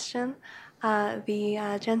next question,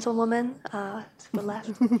 the gentlewoman to the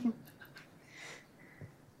left.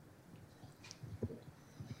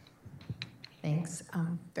 Thanks.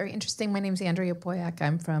 Very interesting. My name is Andrea Boyack.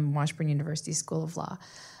 I'm from Washburn University School of Law.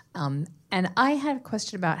 And I had a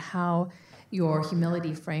question about how your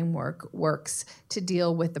humility framework works to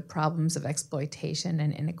deal with the problems of exploitation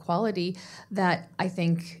and inequality that I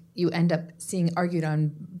think you end up seeing argued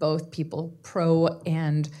on both people pro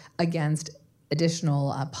and against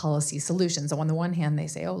additional policy solutions. So on the one hand, they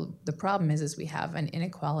say, the problem is we have an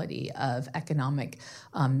inequality of economic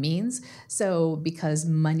means. So because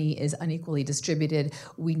money is unequally distributed,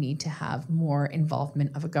 we need to have more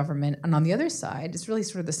involvement of a government. And on the other side, it's really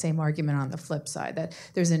sort of the same argument on the flip side, that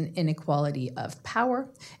there's an inequality of power,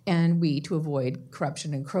 and to avoid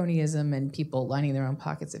corruption and cronyism and people lining their own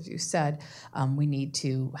pockets, as you said, we need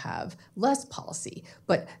to have less policy.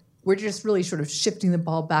 But we're just really sort of shifting the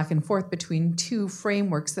ball back and forth between two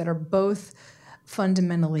frameworks that are both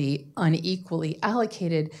fundamentally unequally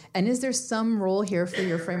allocated. And is there some role here for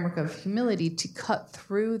your framework of humility to cut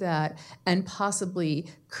through that and possibly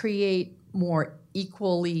create more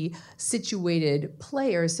equally situated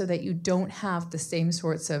players so that you don't have the same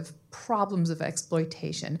sorts of problems of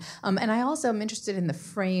exploitation? And I also am interested in the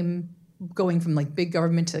frame going from like big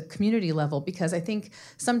government to community level, because I think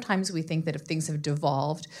sometimes we think that if things have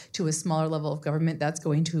devolved to a smaller level of government, that's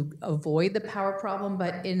going to avoid the power problem.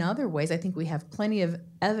 But in other ways, I think we have plenty of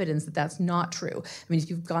evidence that that's not true. I mean, if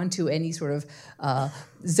you've gone to any sort of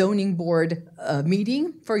zoning board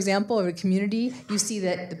meeting, for example, of a community, you see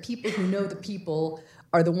that the people who know the people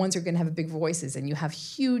are the ones who are going to have big voices, and you have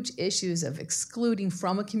huge issues of excluding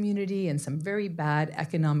from a community and some very bad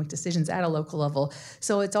economic decisions at a local level.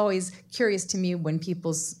 So it's always curious to me when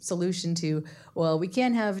people's solution to, well, we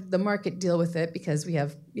can't have the market deal with it because we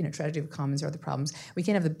have, tragedy of commons or other problems. We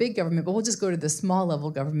can't have the big government, but we'll just go to the small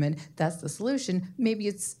level government. That's the solution. Maybe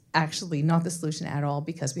it's actually not the solution at all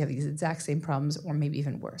because we have these exact same problems, or maybe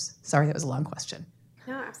even worse. Sorry, that was a long question.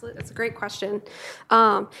 No, absolutely. That's a great question.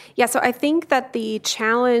 So I think that the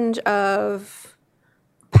challenge of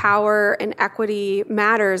power and equity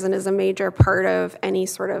matters and is a major part of any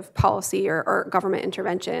sort of policy or government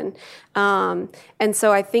intervention. And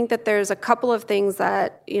so I think that there's a couple of things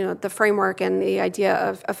that, the framework and the idea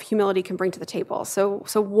of humility can bring to the table. So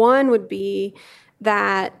one would be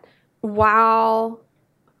that while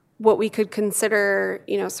what we could consider,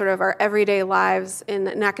 sort of our everyday lives in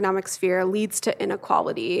an economic sphere leads to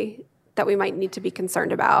inequality that we might need to be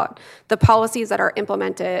concerned about, the policies that are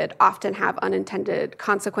implemented often have unintended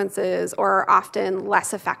consequences or are often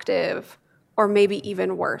less effective or maybe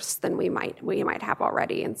even worse than we might have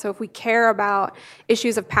already. And so if we care about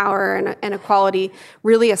issues of power and inequality,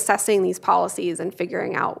 really assessing these policies and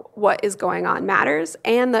figuring out what is going on matters,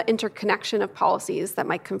 and the interconnection of policies that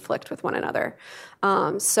might conflict with one another.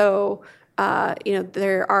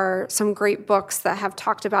 There are some great books that have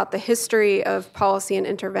talked about the history of policy and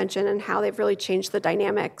intervention and how they've really changed the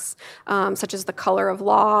dynamics, such as The Color of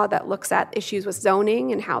Law, that looks at issues with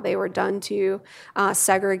zoning and how they were done to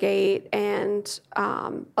segregate and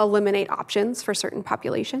eliminate options for certain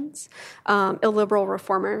populations. Illiberal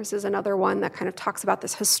Reformers is another one that kind of talks about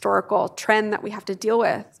this historical trend that we have to deal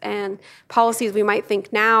with, and policies we might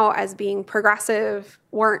think now as being progressive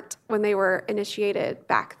weren't when they were initiated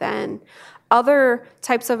back then. Other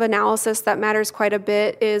types of analysis that matters quite a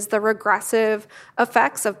bit is the regressive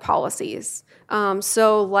effects of policies.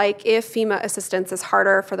 So like if FEMA assistance is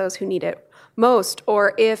harder for those who need it most,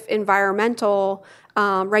 or if environmental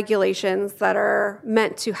regulations that are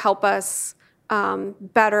meant to help us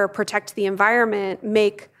better protect the environment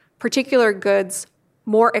make particular goods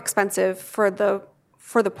more expensive for the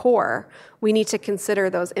poor, we need to consider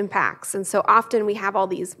those impacts. And so often we have all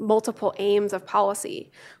these multiple aims of policy.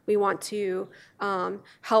 We want to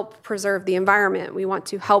help preserve the environment. We want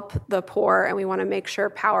to help the poor, and we want to make sure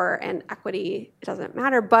power and equity doesn't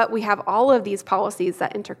matter. But we have all of these policies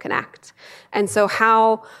that interconnect. And so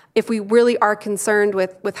if we really are concerned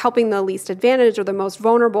with helping the least advantaged or the most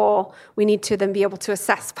vulnerable, we need to then be able to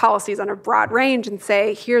assess policies on a broad range and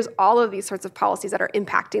say, here's all of these sorts of policies that are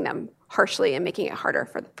impacting them harshly and making it harder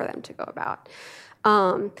for them to go about.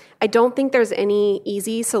 I don't think there's any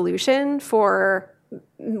easy solution for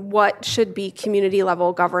what should be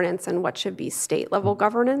community-level governance and what should be state-level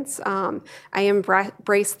governance. I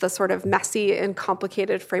embrace the sort of messy and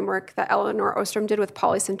complicated framework that Elinor Ostrom did with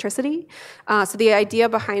polycentricity. So the idea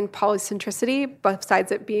behind polycentricity,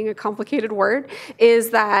 besides it being a complicated word,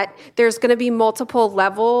 is that there's going to be multiple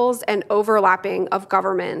levels and overlapping of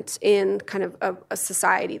government in kind of a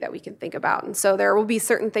society that we can think about. And so there will be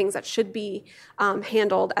certain things that should be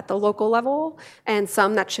handled at the local level and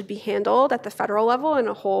some that should be handled at the federal level,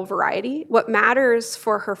 and a whole variety. What matters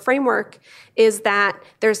for her framework is that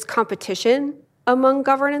there's competition among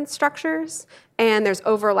governance structures and there's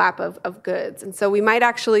overlap of goods. And so we might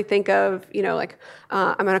actually think of,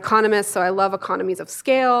 I'm an economist, so I love economies of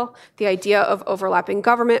scale. The idea of overlapping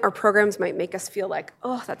government or programs might make us feel like,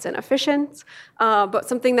 oh, that's inefficient. But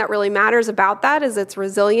something that really matters about that is it's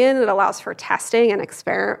resilient. It allows for testing and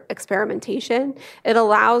experimentation. It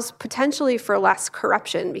allows potentially for less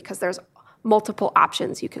corruption because there's multiple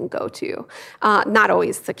options you can go to. Not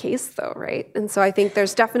always the case, though, right? And so I think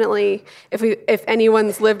there's definitely, if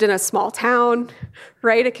anyone's lived in a small town,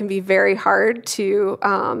 right, it can be very hard to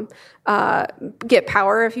get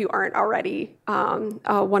power if you aren't already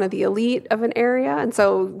one of the elite of an area. And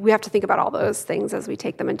so we have to think about all those things as we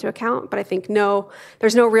take them into account. But I think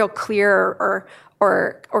there's no real clear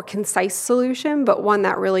or concise solution, but one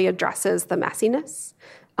that really addresses the messiness.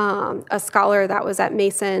 A scholar that was at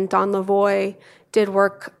Mason, Don Lavoie, did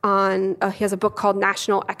work on, he has a book called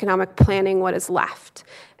National Economic Planning, What is Left.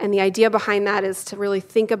 And the idea behind that is to really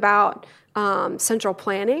think about central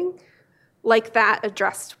planning like that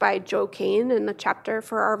addressed by Joe Kane in the chapter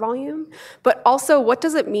for our volume, but also what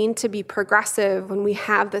does it mean to be progressive when we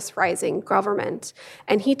have this rising government?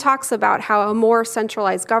 And he talks about how a more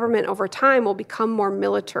centralized government over time will become more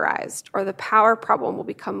militarized, or the power problem will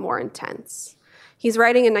become more intense. He's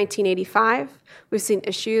writing in 1985. We've seen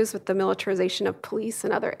issues with the militarization of police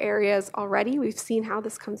in other areas already. We've seen how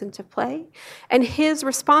this comes into play. And his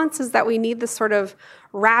response is that we need this sort of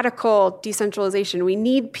radical decentralization. We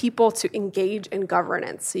need people to engage in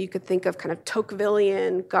governance. So you could think of kind of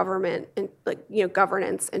Tocquevillian government and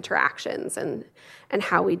governance interactions and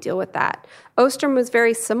how we deal with that. Ostrom was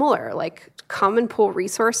very similar. Like, common pool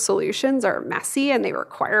resource solutions are messy and they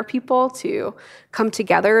require people to come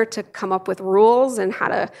together to come up with rules and how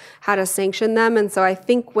to sanction them. And so I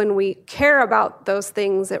think when we care about those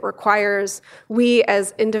things, it requires we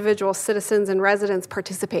as individual citizens and residents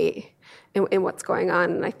participate in what's going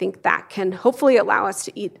on. And I think that can hopefully allow us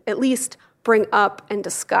to at least bring up and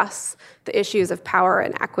discuss the issues of power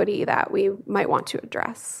and equity that we might want to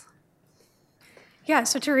address. Yeah,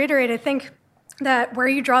 so to reiterate, I think that where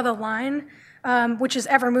you draw the line, which is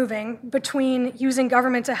ever moving, between using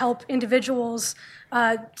government to help individuals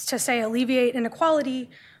to, say, alleviate inequality,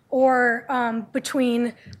 or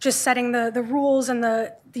between just setting the rules and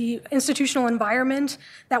the institutional environment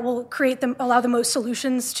that will allow the most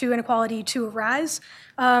solutions to inequality to arise,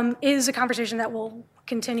 is a conversation that will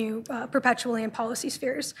continue perpetually in policy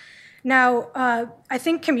spheres. Now, I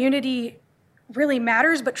think community really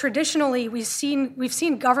matters, but traditionally we've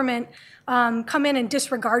seen government come in and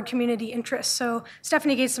disregard community interests. So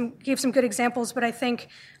Stephanie gave some good examples, but I think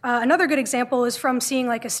another good example is from Seeing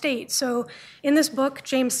Like a State. So in this book,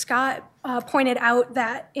 James Scott pointed out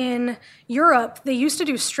that in Europe, they used to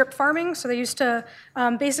do strip farming. So they used to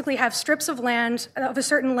basically have strips of land of a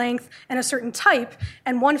certain length and a certain type,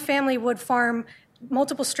 and one family would farm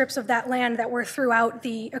multiple strips of that land that were throughout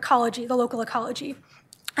the local ecology.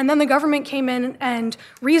 And then the government came in and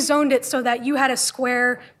rezoned it so that you had a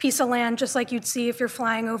square piece of land, just like you'd see if you're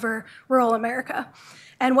flying over rural America.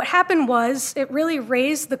 And what happened was it really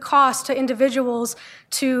raised the cost to individuals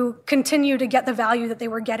to continue to get the value that they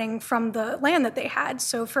were getting from the land that they had.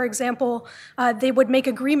 So, for example, they would make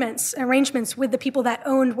arrangements with the people that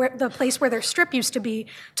owned the place where their strip used to be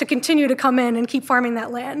to continue to come in and keep farming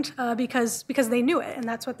that land because they knew it, and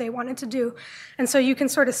that's what they wanted to do. And so you can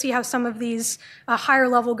sort of see how some of these higher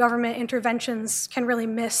level government interventions can really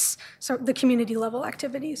miss the community level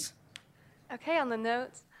activities. Okay, on the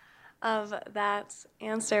note of that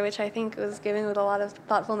answer, which I think was given with a lot of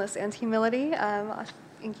thoughtfulness and humility,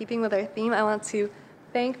 in keeping with our theme, I want to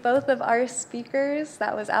thank both of our speakers.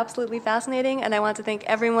 That was absolutely fascinating, and I want to thank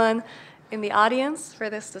everyone in the audience for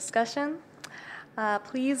this discussion.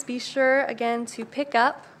 Please be sure, again, to pick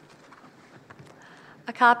up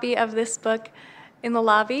a copy of this book in the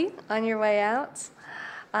lobby on your way out.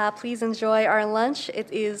 Please enjoy our lunch.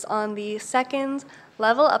 It is on the second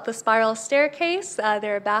level up the spiral staircase.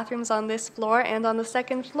 There are bathrooms on this floor and on the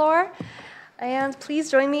second floor. And please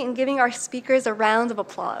join me in giving our speakers a round of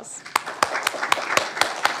applause.